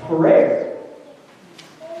prayer.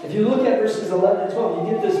 If you look at verses 11 and 12,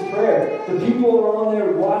 you get this prayer. The people are on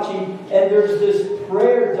there watching, and there's this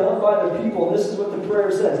prayer done by the people. And this is what the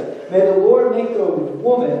prayer says. may the Lord make the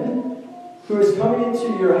woman who is coming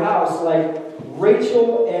into your house like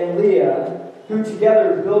Rachel and Leah, who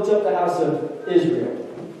together built up the house of Israel.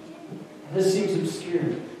 This seems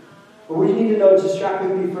obscure. But what you need to know, just track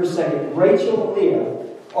with me for a second. Rachel and Leah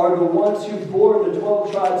are the ones who bore the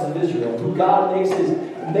 12 tribes of Israel, who God makes his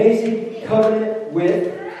amazing covenant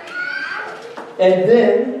with. And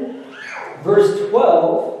then, verse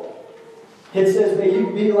 12, it says, may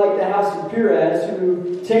you be like the house of Perez,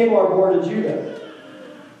 who Tamar bore to Judah.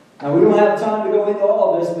 Now, we don't have time to go into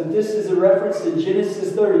all of this, but this is a reference to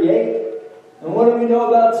Genesis 38. And what do we know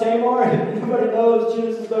about Tamar? If anybody knows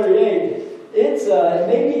Genesis 38, it's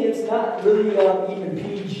maybe it's not really even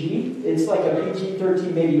PG. It's like a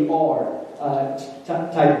PG-13, maybe R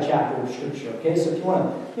type of chapter of Scripture. Okay, so if you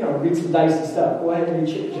want to, read some dicey stuff, go ahead and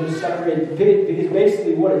read Genesis 38, because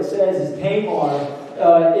basically what it says is Tamar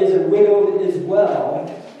is a widow as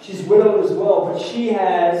well. She's widowed as well, but she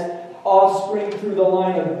has offspring through the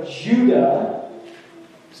line of Judah.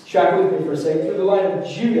 Just track with me for a second. Through the line of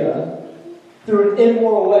Judah, through an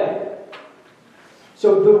immoral way.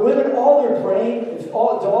 So the women, all they're praying, do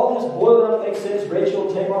all this boil it up make sense?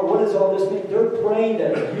 Rachel, Tamar, what does all this mean? They're praying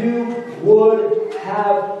that you would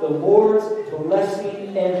have the Lord's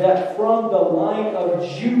blessing, and that from the line of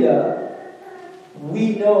Judah,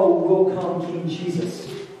 we know will come King Jesus.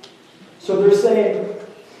 So they're saying,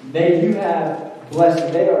 may you have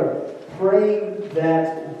blessing. They are praying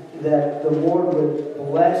that the Lord would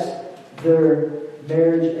bless their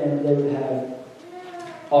marriage and they would have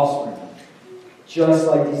offspring. Just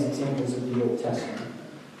like these examples of the Old Testament.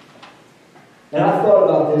 And I thought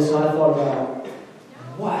about this, and I thought about,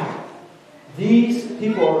 wow, these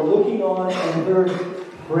people are looking on and they're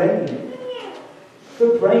praying.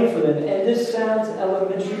 They're praying for them. And this sounds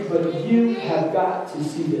elementary, but you have got to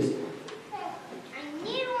see this.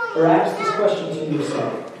 Or ask this question to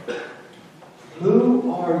yourself.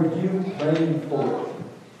 Who are you praying for?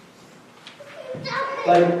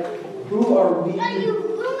 Like, who are we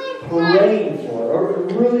praying for? Or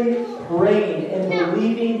really praying and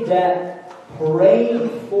believing that praying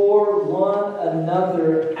for one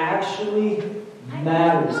another actually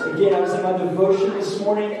matters. Again, I was in my devotion this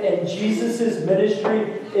morning, and Jesus' ministry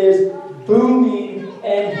is booming,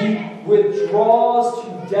 and he withdraws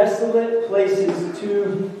to desolate places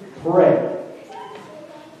to pray.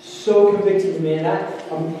 So convicting to me. And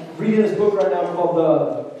I'm reading this book right now called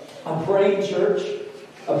A Praying Church.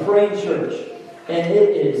 A Praying Church. And it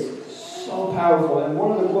is so powerful. And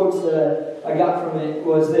one of the quotes that I got from it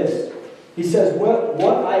was this. He says,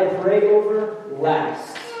 what I pray over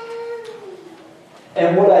lasts.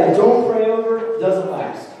 And what I don't pray over doesn't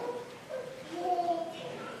last.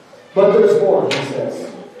 But there's more, he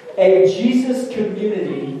says. A Jesus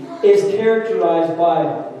community is characterized by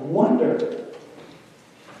wonder.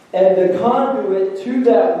 And the conduit to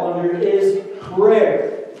that wonder is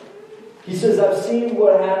prayer. He says, I've seen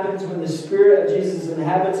what happens when the Spirit of Jesus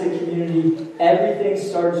inhabits a community. Everything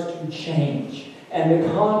starts to change. And the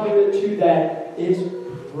conduit to that is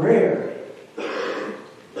prayer.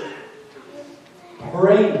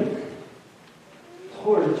 Praying.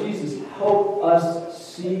 Lord Jesus, help us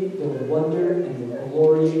see the wonder and the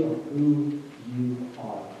glory of who you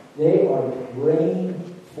are. They are praying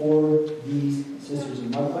for these sisters.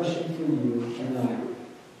 And my question for you and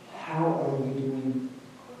I, how are we doing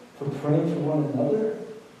for praying for one another?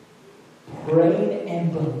 Praying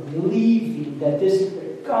and believing that this is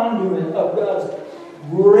the conduit of God's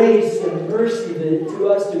grace and mercy to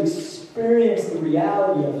us to experience the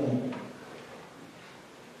reality of Him.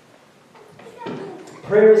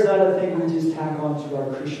 Prayer is not a thing we just tack on to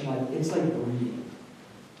our Christian life. It's like breathing.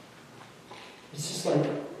 It's just like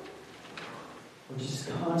we're just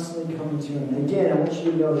constantly coming to Him. And again, I want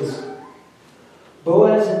you to notice,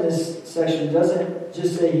 Boaz in this section doesn't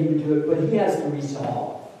just say he would do it, but he has the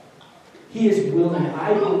resolve. He is willing.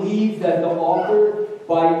 I believe that the author,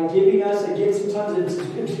 by giving us, again, sometimes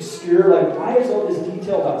it's obscure, like why is all this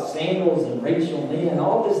detail about sandals and Rachel and Leah and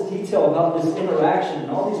all this detail about this interaction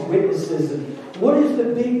and all these witnesses, and what is the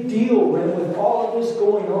big deal with all of this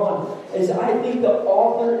going on? Is I think the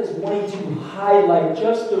author is wanting to highlight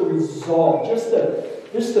just the resolve, just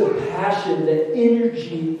the passion, the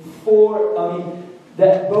energy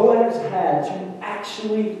that Boaz had to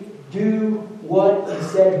actually do what he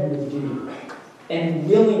said he would do, and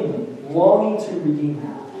willingly, longing to redeem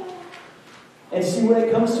them. And see, when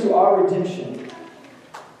it comes to our redemption,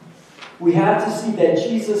 we have to see that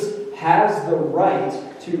Jesus has the right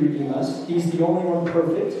to redeem us. He's the only one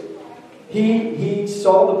perfect. He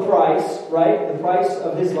saw the price, right? The price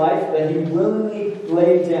of his life that he willingly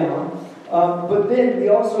laid down. But then we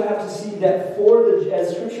also have to see that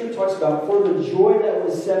as Scripture talks about, for the joy that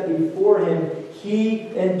was set before him, he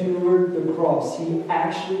endured the cross. He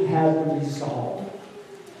actually had the resolve.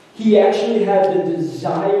 He actually had the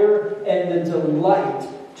desire and the delight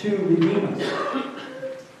to redeem us.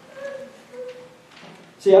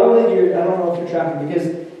 See, I don't know if you're tracking, because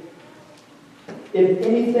if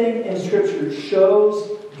anything in Scripture shows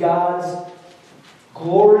God's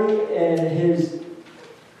glory and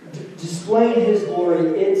displaying His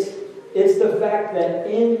glory, it's the fact that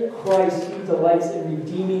in Christ He delights in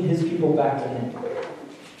redeeming His people back to Him.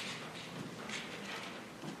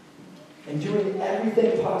 And doing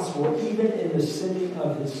everything possible, even in the sending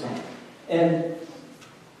of His Son. And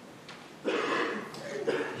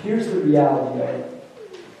here's the reality of it.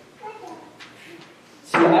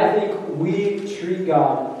 See, I think we treat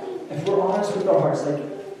God, if we're honest with our hearts,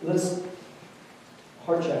 let's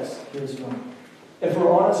heart checks here this morning. If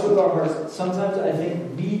we're honest with our hearts, sometimes I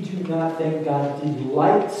think we do not think God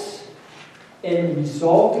delights in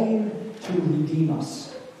resolving to redeem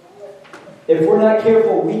us. If we're not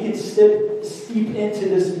careful, we can steep into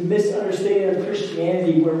this misunderstanding of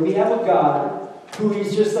Christianity where we have a God who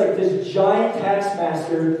is just like this giant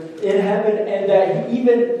taskmaster in heaven, and that he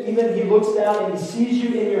even he looks down and he sees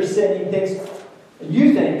you in your sin, and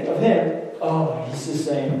you think of him, oh, he's just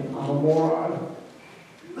saying, I'm a moron.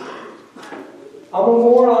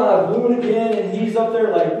 I blew it again, and he's up there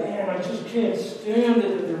like, man, I just can't stand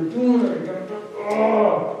it that they're doing it.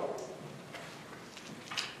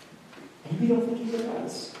 And we don't think he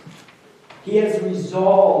does. He has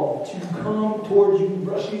resolve to come towards you,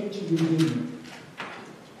 rushing to redeem you.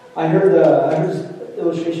 I heard this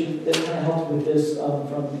illustration that kind of helped with this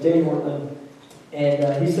from Dane Ortman,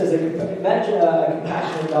 and he says, imagine a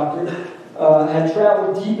compassionate doctor had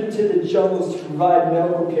traveled deep into the jungles to provide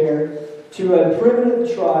medical care to a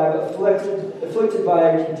primitive tribe afflicted by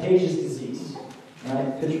a contagious disease.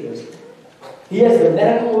 Right? Picture this. He has the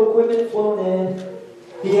medical equipment flown in.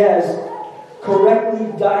 He has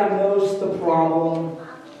correctly diagnosed the problem,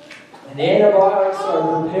 and the antibiotics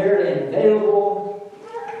are prepared and available.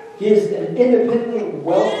 He is independently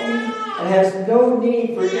wealthy and has no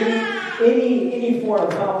need for any form of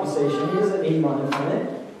compensation. He doesn't need money from it.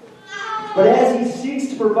 But as he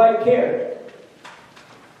seeks to provide care,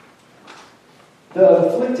 the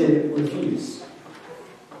afflicted refuse.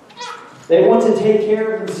 They want to take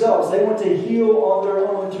care of themselves. They want to heal on their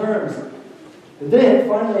own terms. But then,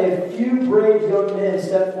 finally, a few brave young men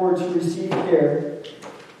step forward to receive care,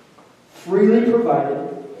 freely provided.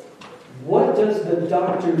 What does the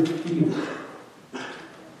doctor feel?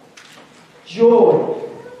 Joy.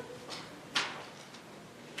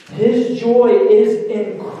 His joy is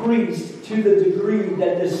increased to the degree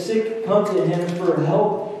that the sick come to him for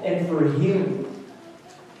help and for healing.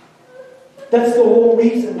 That's the whole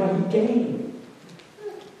reason why he came.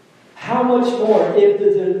 How much more if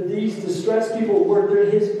these distressed people were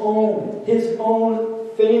his own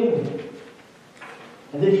family?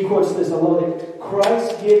 And then he quotes this, I love it.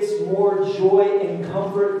 Christ gets more joy and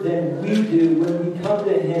comfort than we do when we come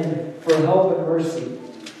to him for help and mercy.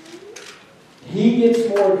 He gets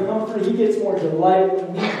more comfort, he gets more delight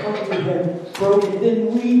when we come to him broken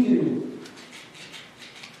than we do.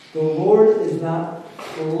 The Lord is not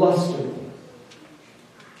flustered.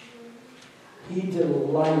 He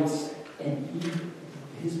delights, and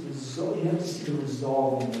his resolve. You have to see the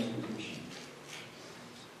resolve in those conditions.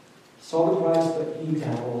 Saw the price, but he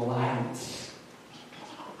delights.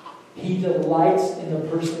 He delights in the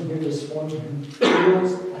person here this morning who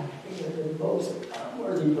feels like they are the most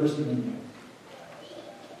unworthy person in here.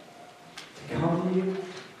 To come to you,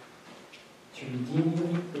 to redeem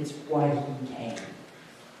you, it's why he came.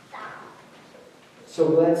 So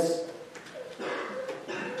let's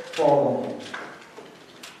follow him.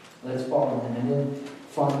 Let's follow him. And then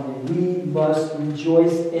finally, we must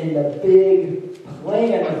rejoice in the big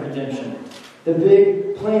plan of redemption. The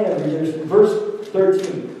big plan of redemption. Verse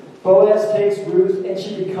 13. Boaz takes Ruth and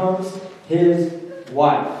she becomes his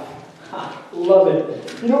wife. Love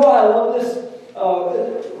it. You know why I love this?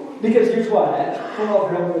 Because here's why. I don't know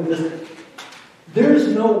if you're helping with this. There's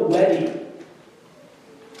no wedding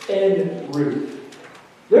in Ruth.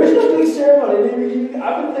 There's no big ceremony.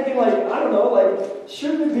 I've been thinking,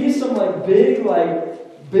 shouldn't it be some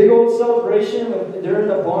big old celebration when they're in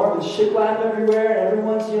the barn with shiplap everywhere and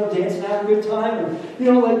everyone's dancing, having a good time, and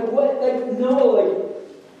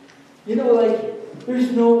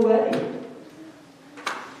there's no wedding.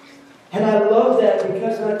 And I love that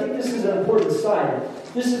because, and I think this is an important side.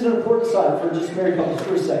 This is an important side for just married couples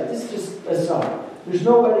for a second. This is just a side. There's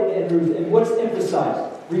no wedding in Ruth, and what's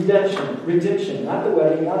emphasized? redemption, not the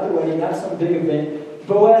wedding, not some big event.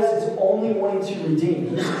 Boaz is only wanting to redeem.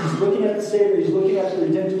 He's looking at the Savior, he's looking at the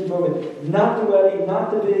redemptive moment. Not the wedding, not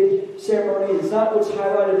the big ceremony. It's not what's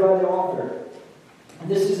highlighted by the author. And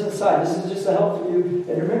this is inside. This is just to help you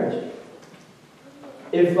in your marriage.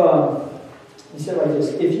 He said like this,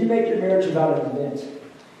 if you make your marriage about an event,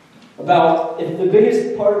 if the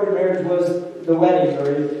biggest part of your marriage was the wedding,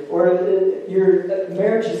 or your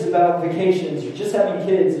marriage is about vacations, or just having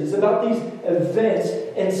kids, it's about these events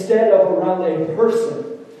instead of around a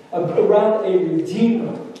person, around a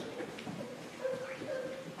redeemer,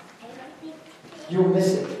 you'll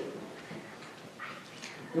miss it.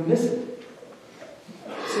 You'll miss it.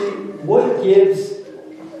 See, what gives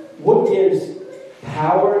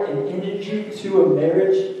power and energy to a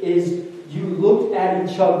marriage is you look at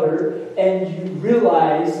each other and you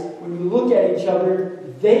realize when you look at each other,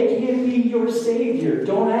 they can be your Savior.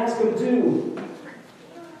 Don't ask them to.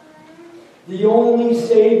 The only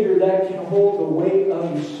Savior that can hold the weight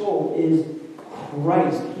of your soul is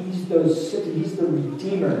Christ. He's the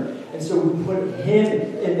Redeemer. And so we put Him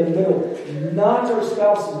in the middle. Not our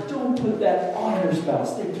spouses. Don't put that on your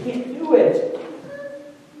spouse. They can't do it.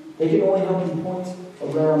 They can only help you point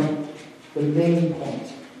around the main point,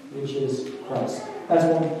 which is Christ. That's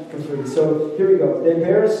one for free. So here we go. They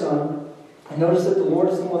bear a son. And notice that the Lord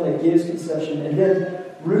is the one that gives conception. And then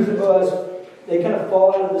Ruth and Boaz, they kind of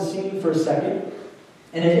fall out of the scene for a second.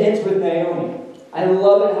 And it ends with Naomi. I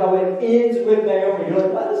love it how it ends with Naomi. You're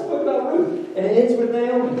like, why does this book about Ruth? And it ends with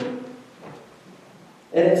Naomi.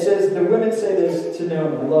 And it says, the women say this to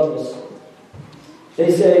Naomi. I love this.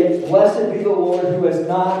 They say, blessed be the Lord who has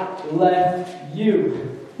not left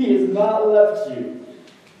you. He has not left you.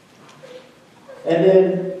 And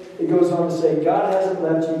then it goes on to say, God hasn't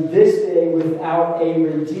left you this day without a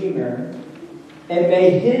Redeemer, and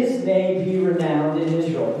may His name be renowned in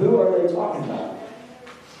Israel. Who are they talking about?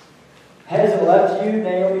 Hasn't left you,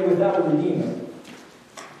 Naomi, without a Redeemer.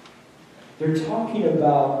 They're talking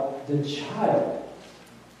about the child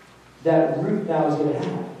that Ruth now is going to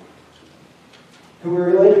have, who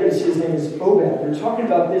we're later going to see his name is Obed. They're talking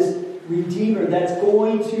about this Redeemer that's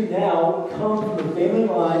going to now come from the family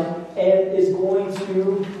line and is going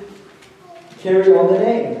to carry on the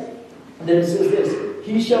name. And then it says this,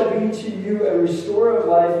 He shall be to you a restorer of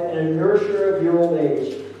life and a nourisher of your old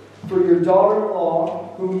age. For your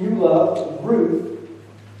daughter-in-law, whom you love, Ruth,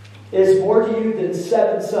 is more to you than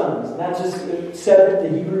 7 sons. Not just 7,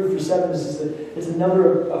 the Hebrew for 7 it's a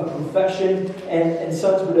number of perfection, and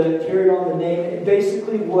sons were to carry on the name. And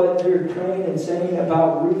basically what they're praying and saying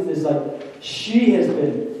about Ruth is like, she has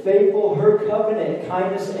been faithful. Her covenant,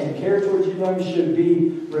 kindness, and care towards you should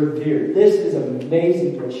be revered. This is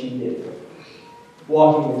amazing what she did,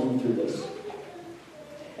 walking with you through this.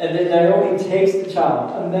 And then Naomi takes the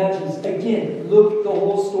child. Imagine, again, look at the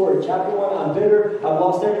whole story. Chapter 1, I'm bitter, I've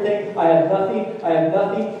lost everything, I have nothing.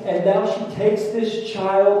 And now she takes this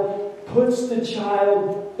child, puts the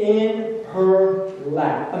child in her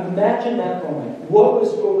lap. Imagine that moment. What was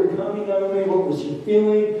overcoming Naomi? What was she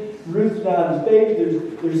feeling? Ruth now has baby.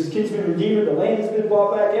 There's this kid's been redeemed. The land has been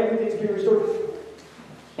bought back. Everything's been restored.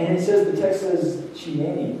 And it says, the text says, she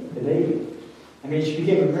named the baby. I mean, she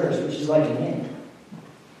became a nurse, which is like a nanny.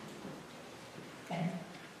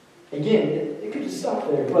 Again, it could just stop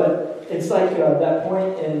there, but it's like that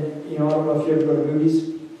point, and I don't know if you ever go to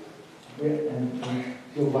movies, and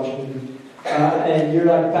you'll watch a movie, and you're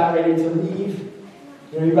like about ready to leave,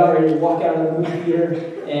 you're about ready to walk out of the movie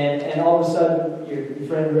theater, and all of a sudden, your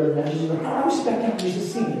friend or whoever mentions, you're like, I was back out, there's a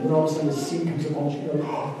scene, and then all of a sudden the scene comes up on you, you're like,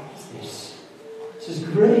 oh, what's this? This is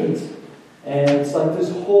great, and it's like this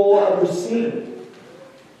whole other scene.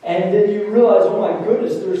 And then you realize, oh my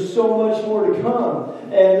goodness, there's so much more to come.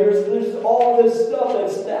 And there's all this stuff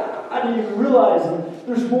I didn't even realize. And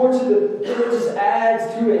there's more to it just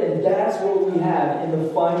adds to it. And that's what we have in the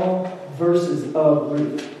final verses of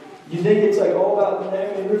Ruth. You think it's like all about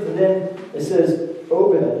Naomi and Ruth. And then it says,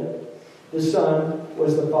 Obed, the son,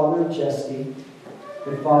 was the father of Jesse,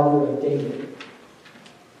 the father of David.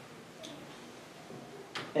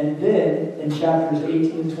 And then, in chapters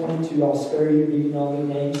 18 and 22, I'll spare you reading all the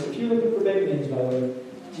names. If you're looking for baby names, by the way,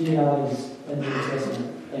 genealogies in the New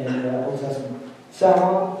Testament and Old Testament.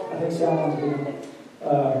 Salmon, I think Salmon's a good one.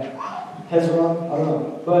 Hezron, I don't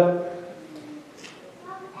know. But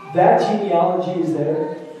that genealogy is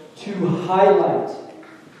there to highlight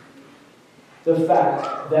the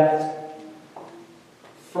fact that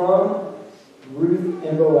from Ruth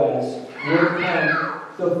and Boaz will come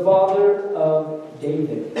the father of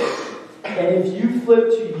David. And if you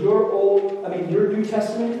flip to your New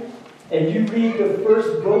Testament, and you read the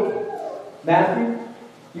first book, Matthew,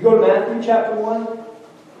 You go to Matthew chapter 1,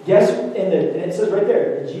 and it says right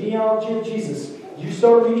there, the genealogy of Jesus. You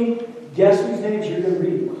start reading, guess whose names you're going to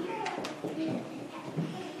read?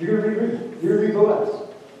 You're going to read Ruth. You're going to read Boaz.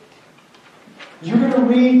 You're going to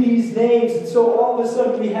read these names, and so all of a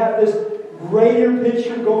sudden we have this greater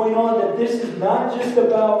picture going on that this is not just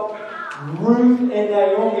about Ruth and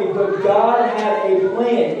Naomi, but God had a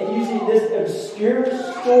plan in using this obscure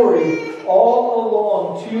story all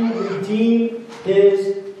along to redeem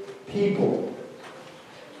His people.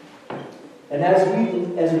 And as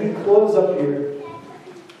we close up here,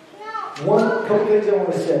 couple things I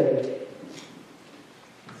want to say.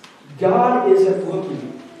 God isn't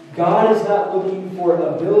looking. God is not looking for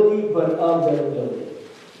ability, but of their ability.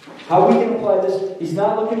 How we can apply this? He's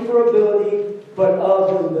not looking for ability, but of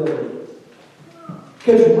their ability.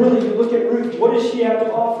 Because really, you look at Ruth, what does she have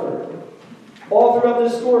to offer? All throughout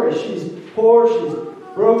this story, she's poor, she's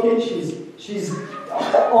broken, she's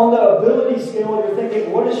on the ability scale. You're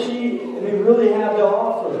thinking, what does she really have to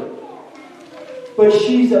offer? But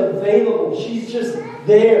she's available. She's just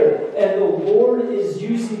there. And the Lord is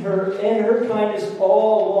using her and her kindness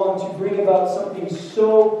all along to bring about something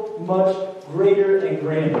so much greater and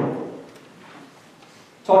grander.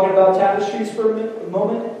 Talking about tapestries for a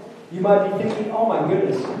moment, you might be thinking, oh my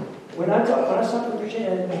goodness, when I start preaching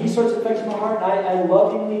and He starts affecting my heart, and I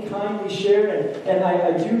lovingly, kindly share, and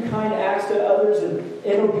I do kind acts to others and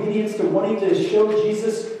in obedience to wanting to show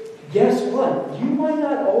Jesus, guess what? You might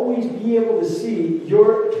not always be able to see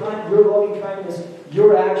your loving kindness,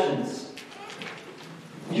 your actions.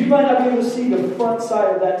 You might not be able to see the front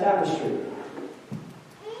side of that tapestry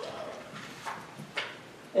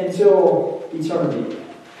until eternity.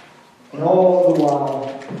 And all the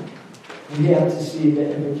while, we have to see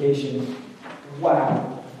the implication.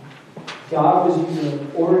 Wow. God was using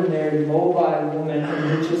an ordinary, mobile woman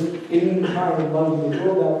and just being kind and loving. The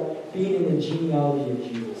world about being in the genealogy of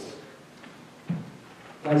Jesus.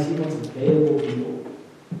 Guys, He wants available people.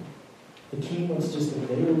 The King wants just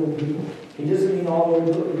available people. He doesn't mean all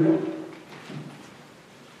their ability.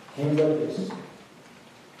 Hands like this.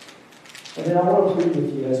 And then I want to plead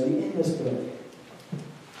with you as we end this book.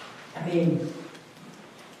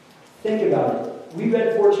 Think about it. We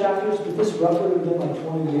read 4 chapters, but this roughly would have been like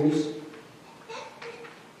 20 years.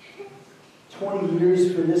 20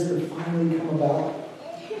 years for this to finally come about.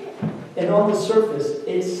 And on the surface,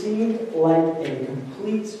 it seemed like a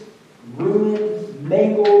complete, ruined,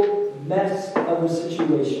 mangled mess of a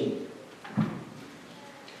situation.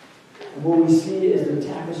 And what we see is the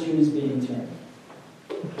tapestry is being turned.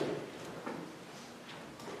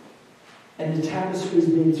 And the tapestry is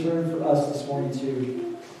being turned for us this morning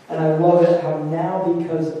too. And I love it how now,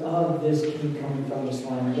 because of this King coming from this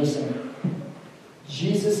line, listen,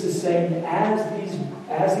 Jesus is saying,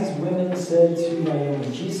 as these women said to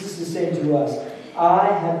Naomi, Jesus is saying to us, I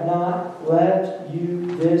have not left you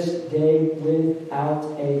this day without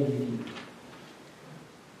a need.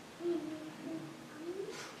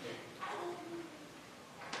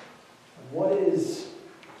 What is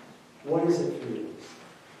it for you?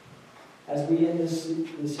 As we end this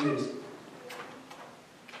series,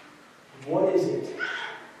 what is it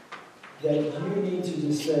that you need to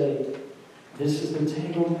just say, this is the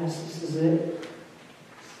tangled mess, this is it?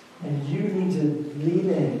 And you need to lean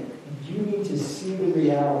in, and you need to see the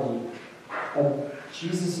reality of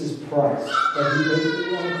Jesus' price that He paid for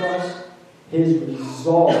you on the cross, His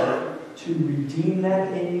resolve to redeem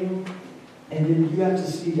that in you, and then you have to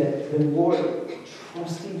see that the Lord,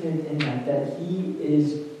 trusting Him in that He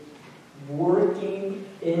is working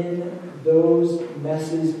in those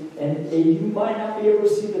messes, and you might not be able to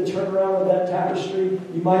see the turnaround of that tapestry.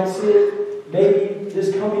 You might see it maybe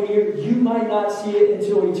this coming year. You might not see it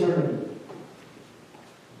until eternity.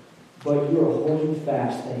 But you are holding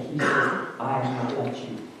fast that He says, I have not left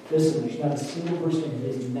you. Listen, there's not a single person He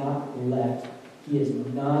has not left. He has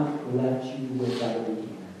not left you without a redeemer.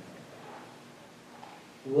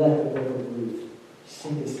 Let the book of Ruth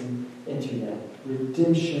sink us into that.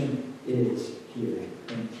 Redemption is here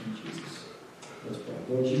in King Jesus. Let's pray.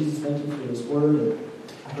 Lord Jesus, thank you for this word. And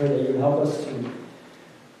I pray that you help us to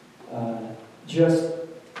just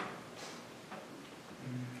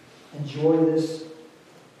enjoy this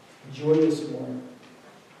morning.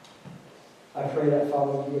 I pray that,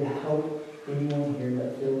 Father, you would help anyone here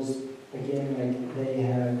that feels, again,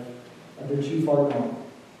 like they're too far gone.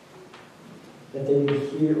 That they would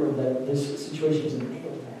hear, or that this situation is a big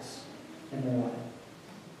mess in their life.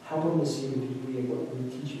 Help them to see the beauty of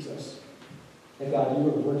what He teaches us. That God, you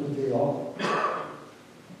are working through it all.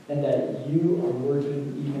 And that you are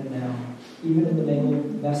working even now, even in the many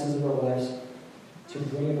messes of our lives, to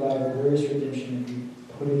bring about a glorious redemption and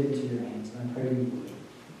put it into your hands. And I pray you would.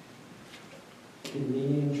 Be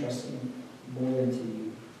leaning and trusting more into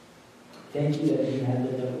you. Thank you that you have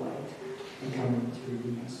the delight in coming to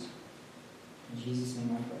redeem us. In Jesus'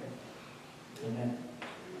 name I pray. Amen.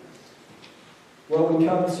 Well, we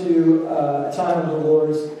come to a time of the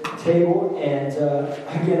Lord's table, and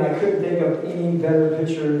again, I couldn't think of any better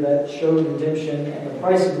picture that showed redemption and the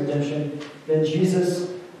price of redemption than Jesus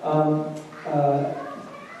going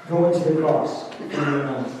to the cross.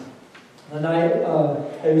 The night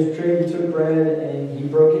it was prayed, he took bread and he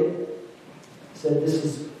broke it. He said, "This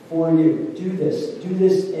is for you. Do this. Do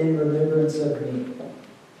this in remembrance of me."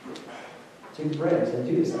 Took the bread and said,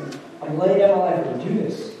 "Do this. I'm laying down my life for you. Do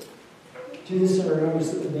this. Do this in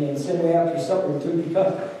remembrance of me." And same way after supper, he took the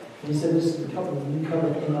cup. And he said, "This is the cup of the new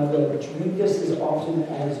covenant in my blood. Drink this as often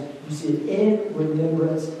as you see it in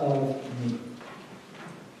remembrance of me."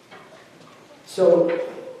 So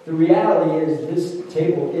the reality is this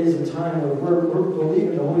table is a time where we're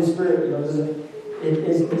believing the Holy Spirit,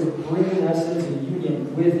 is bringing us into union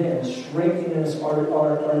with Him, strengthening us our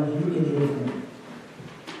union with Him.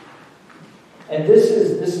 And this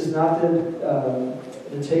is not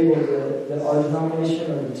the table that our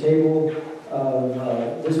denomination or the table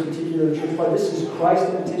of this particular church party. This is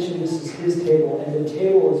Christ's invitation. This is His table, and the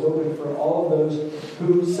table is open for all of those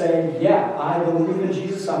who say, "Yeah, I believe in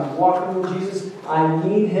Jesus. I'm walking with Jesus. I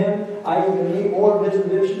need Him. I even need more of His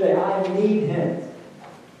redemption today. I need Him."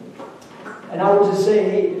 And I would just say,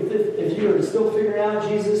 hey, if you're still figuring out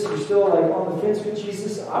Jesus, you're still like on the fence with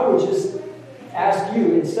Jesus, I would just ask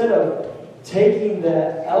you, instead of taking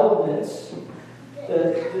the elements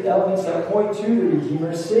that point to the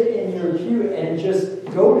Redeemer, sit in your pew and just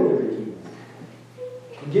go to the Redeemer.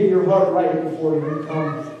 And get your heart right before you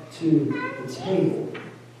come to the table.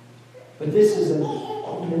 But this is an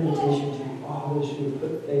open invitation to all those who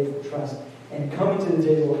put faith and trust and coming to the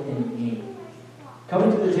table in me.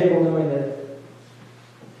 Coming to the table knowing that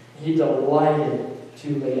He delighted to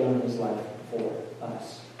lay down His life for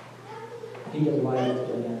us. He delighted to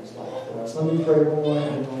lay down His life for us. Let me pray one more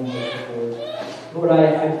and then we'll move forward. Lord,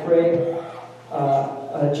 I pray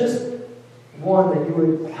just one, that you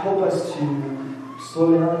would help us to slow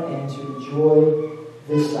down and to enjoy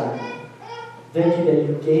this sacrament. Thank you that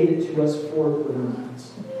you gave it to us for remembrance.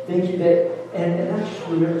 Thank you that, and not just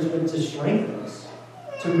remembrance, but to strengthen us,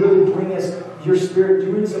 to really bring us your Spirit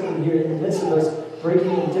doing something here in the midst of us,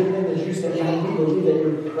 breaking and dipping in the juice, that we believe that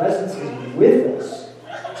your presence is with us.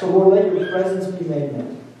 So Lord, let your presence be made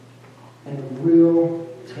known in a real,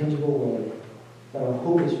 tangible way, that our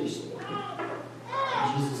hope is restored.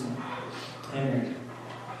 In Jesus' name. Amen.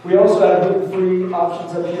 We also have gluten-free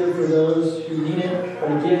options up here for those who need it.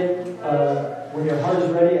 But again, when your heart is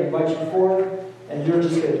ready, I invite you forward, and you're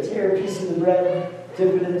just going to tear a piece of the bread,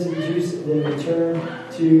 dip it into the juice, and then return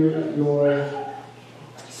to your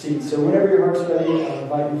seat. So whenever your heart's ready, I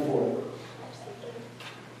invite you forward.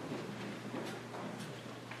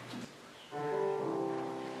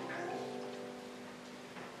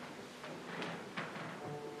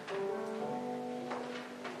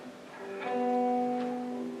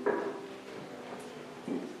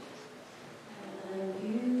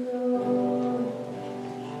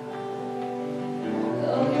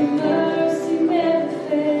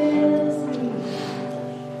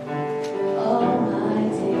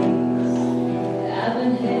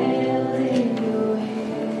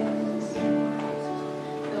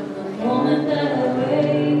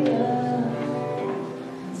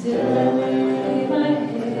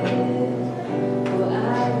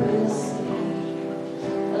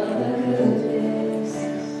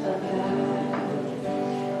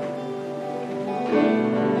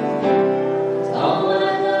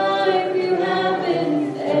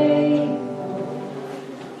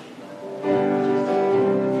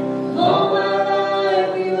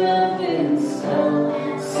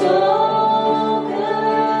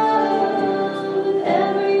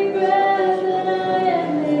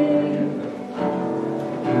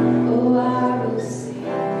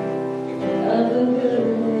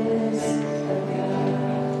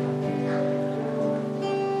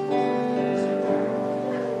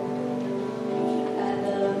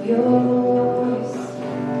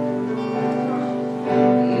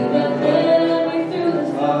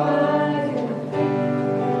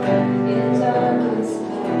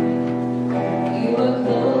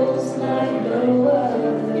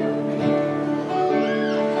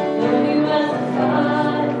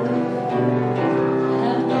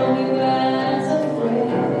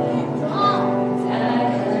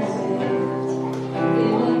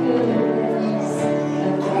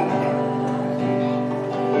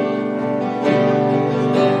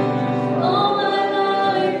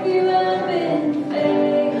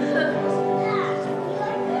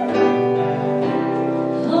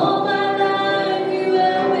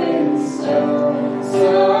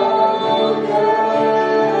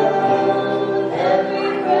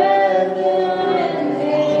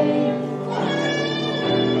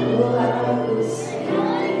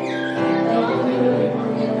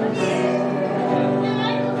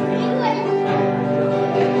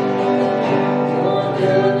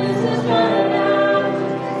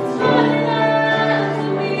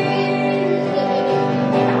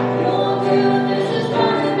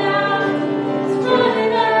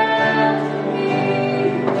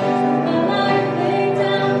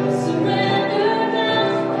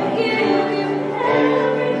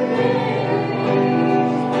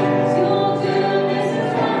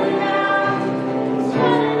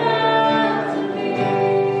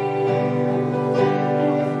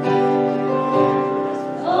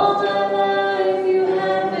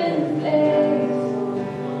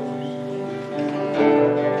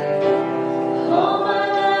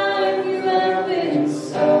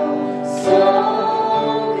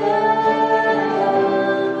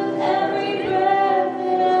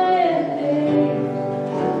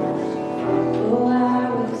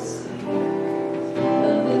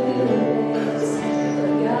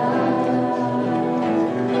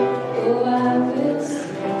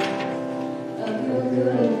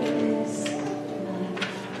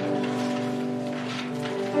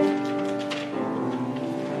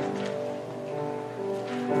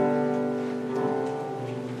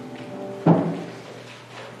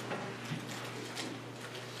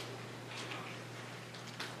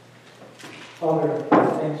 Father, I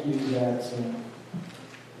thank you that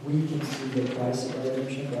we can see the price of our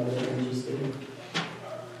redemption, Brother Jesus did.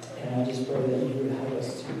 And I just pray that you would help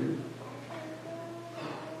us to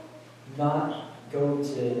not go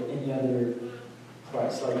to any other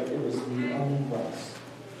price, like it was the only price.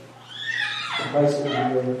 The price of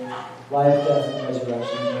your life, death, and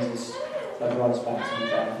resurrection, Jesus, that brought us back to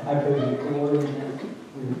you, God. I pray we glory in that,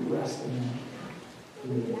 we would rest in that,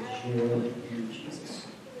 we would share in you, Jesus.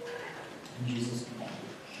 In Jesus'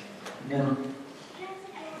 name. Amen.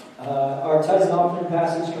 Our tithes and offering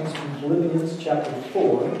passage comes from Philippians chapter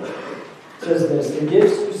 4. It says this: the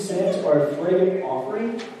gifts you sent are a fragrant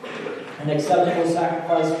offering, an acceptable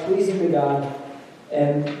sacrifice pleasing to God,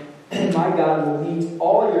 and my God will meet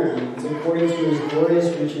all your needs according to his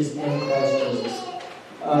glorious riches in Christ Jesus.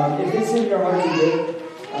 If it's in your heart to give,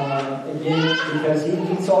 again, because he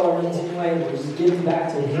meets all our needs anyway, we're just giving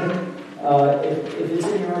back to him. If it's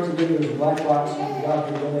in your heart to give, there's a black box. You can drop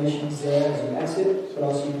your donations there as you exit, but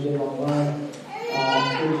also you can give online.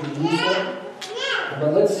 I encourage you to do so.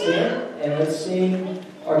 But let's stand and let's sing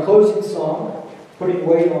our closing song, Putting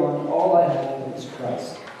Weight On. All I Have is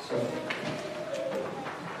Christ. So.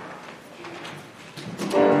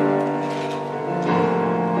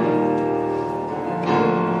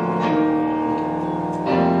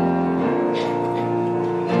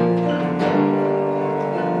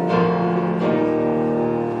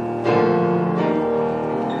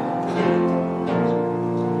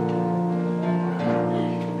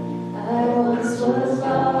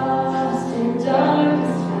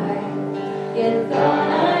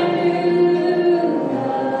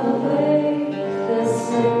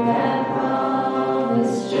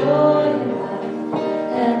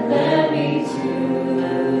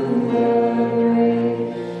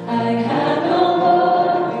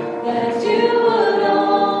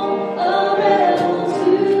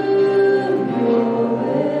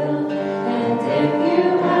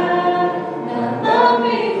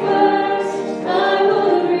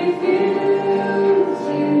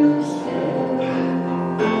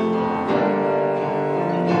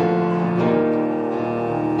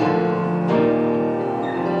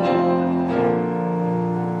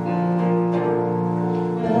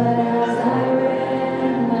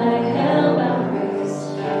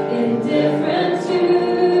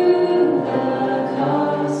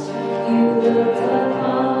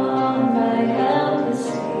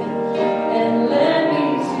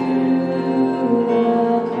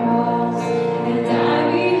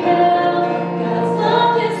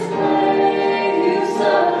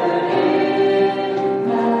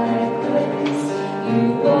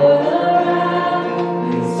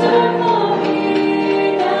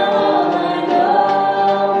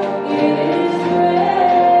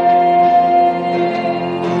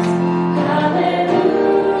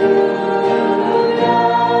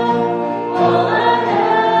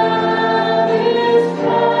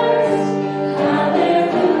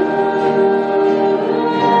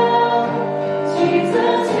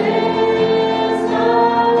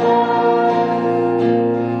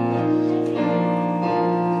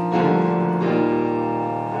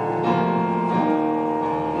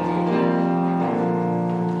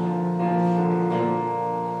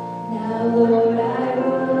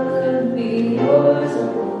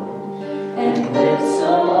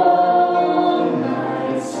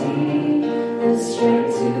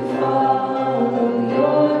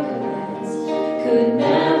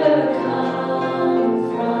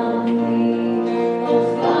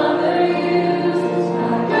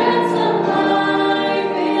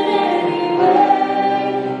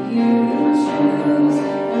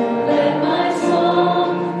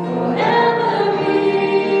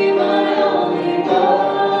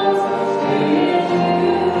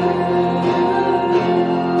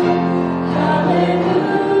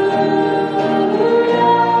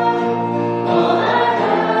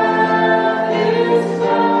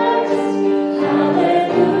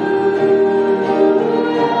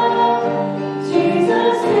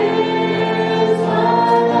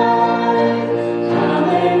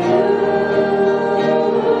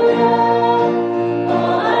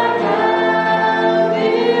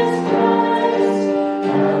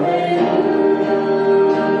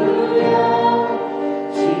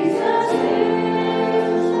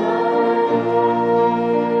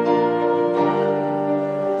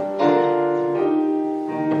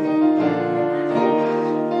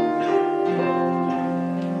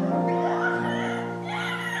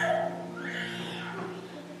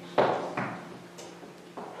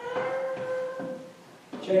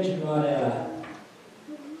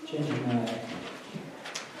 Changing my.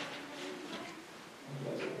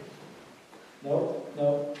 Nope,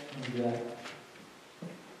 let me do that.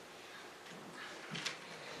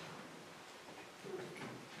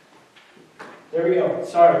 There we go.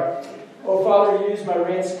 Sorry. Oh, Father, use my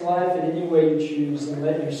ransomed life in any way you choose, and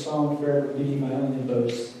let your song forever be my only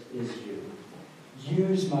boast is you.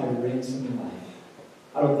 Use my ransomed life.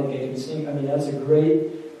 I don't think I can sing. I mean, that's a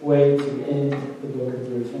great way to end the book of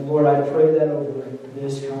Ruth. And Lord, I pray that over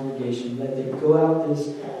this congregation. Let them go out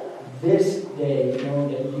this day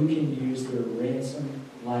knowing that you can use their ransomed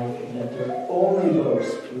life and that their only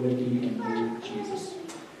boast would be in you, Jesus.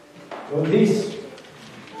 Go in peace.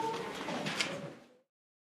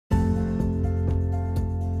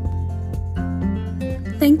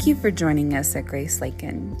 Thank you for joining us at Grace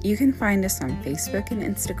Lakin. You can find us on Facebook and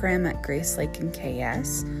Instagram at Grace Lakin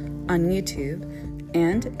KS, on YouTube,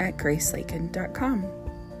 and at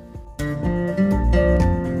gracelakin.com.